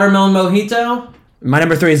 3, watermelon mojito. My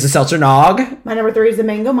number 3 is the seltzer nog. My number 3 is the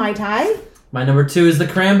mango mai tai. My number 2 is the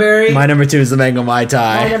cranberry. My number 2 is the mango mai My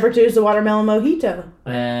tai. number 2 is the watermelon mojito.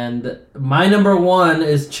 And my number 1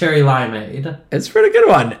 is cherry limeade. It's a pretty good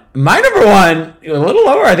one. My number 1, a little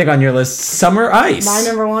lower, I think, on your list, summer ice. My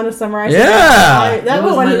number 1 is summer ice. Yeah. That That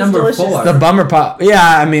was one my is number delicious. 4. The bummer pop.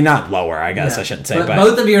 Yeah, I mean, not lower, I guess I shouldn't say, but.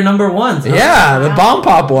 both of your number 1s. Huh? Yeah, the bomb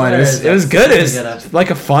pop one. It was That's good. It pretty was good. like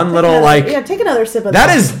a fun little, like. Yeah, take another sip of That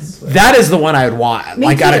is the one I would want, Me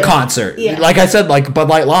like at a too. concert. Yeah. Like I said, like Bud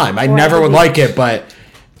Light Lime. I Or never at the would beach. like it, but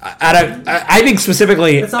I think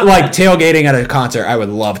specifically It's not like bad. tailgating at a concert, I would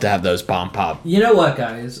love to have those bomb pop. You know what,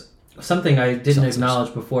 guys? Something I didn't Seltzers.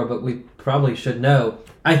 acknowledge before, but we probably should know.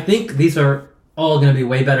 I think these are all going to be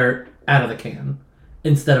way better out of the can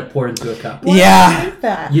instead of poured into a cup. Why Yeah. do you think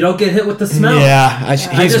that? You don't get hit with the smell. Yeah, I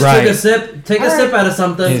he's just right. took a sip. Take a All sip right. out of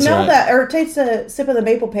something. He's Smell right. that, or taste a sip of the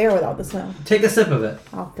maple pear without the smell. Take a sip of it.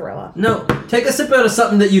 I'll throw up. No, take a sip out of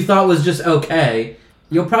something that you thought was just okay.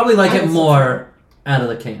 You'll probably like I it was more out of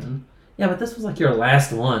the can. Yeah, but this was like your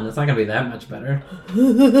last one. It's not gonna be that much better.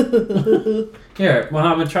 Here, well,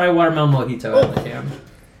 I'm gonna try watermelon mojito out of the can.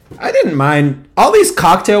 I didn't mind all these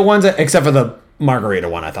cocktail ones, except for the margarita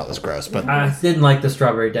one. I thought was gross, but I didn't like the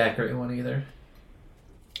strawberry daiquiri one either.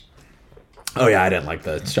 oh yeah, I didn't like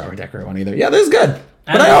the strawberry daiquiri one either. Yeah, this is good.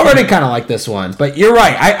 But And I already kind of like this one. But you're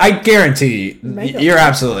right. I guarantee Mango. you're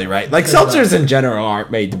absolutely right. Like seltzers in general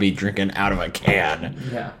aren't made to be drinking out of a can.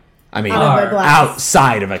 Yeah. I mean, Out of a glass.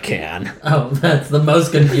 outside of a can. Oh, that's the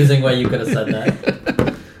most confusing way you could have said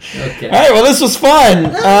that. Okay. All right, well, this was fun.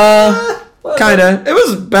 Kind of. It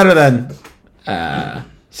was better than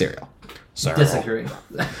cereal. Sorry. Disagree.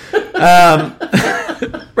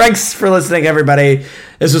 Thanks for listening, everybody.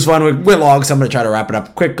 This was fun. We went long, so I'm going to try to wrap it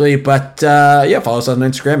up quickly. But follow us on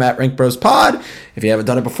Instagram at RankBrosPod. If you haven't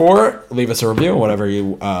done it before, leave us a review on whatever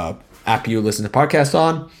app you listen to podcasts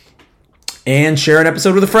on. And share an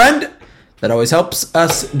episode with a friend. That always helps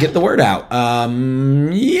us get the word out.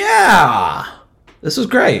 This was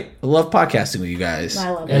great. I love podcasting with you guys. I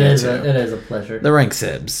love It it. is a pleasure. The Rank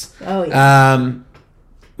Sibs. Oh, yeah.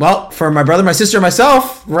 Well, for my brother, my sister, and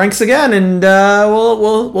myself, ranks again, and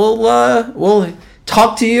we'll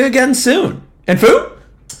talk to you again soon. And Foo?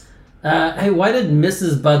 Hey, why did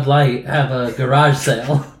Mrs. Bud Light have a garage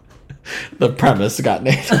sale? The premise got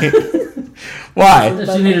named. Why?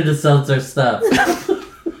 She needed to sell her stuff.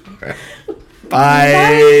 Bye.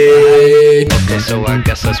 Okay, so I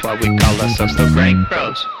guess that's why we call ourselves the Rank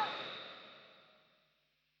Bros.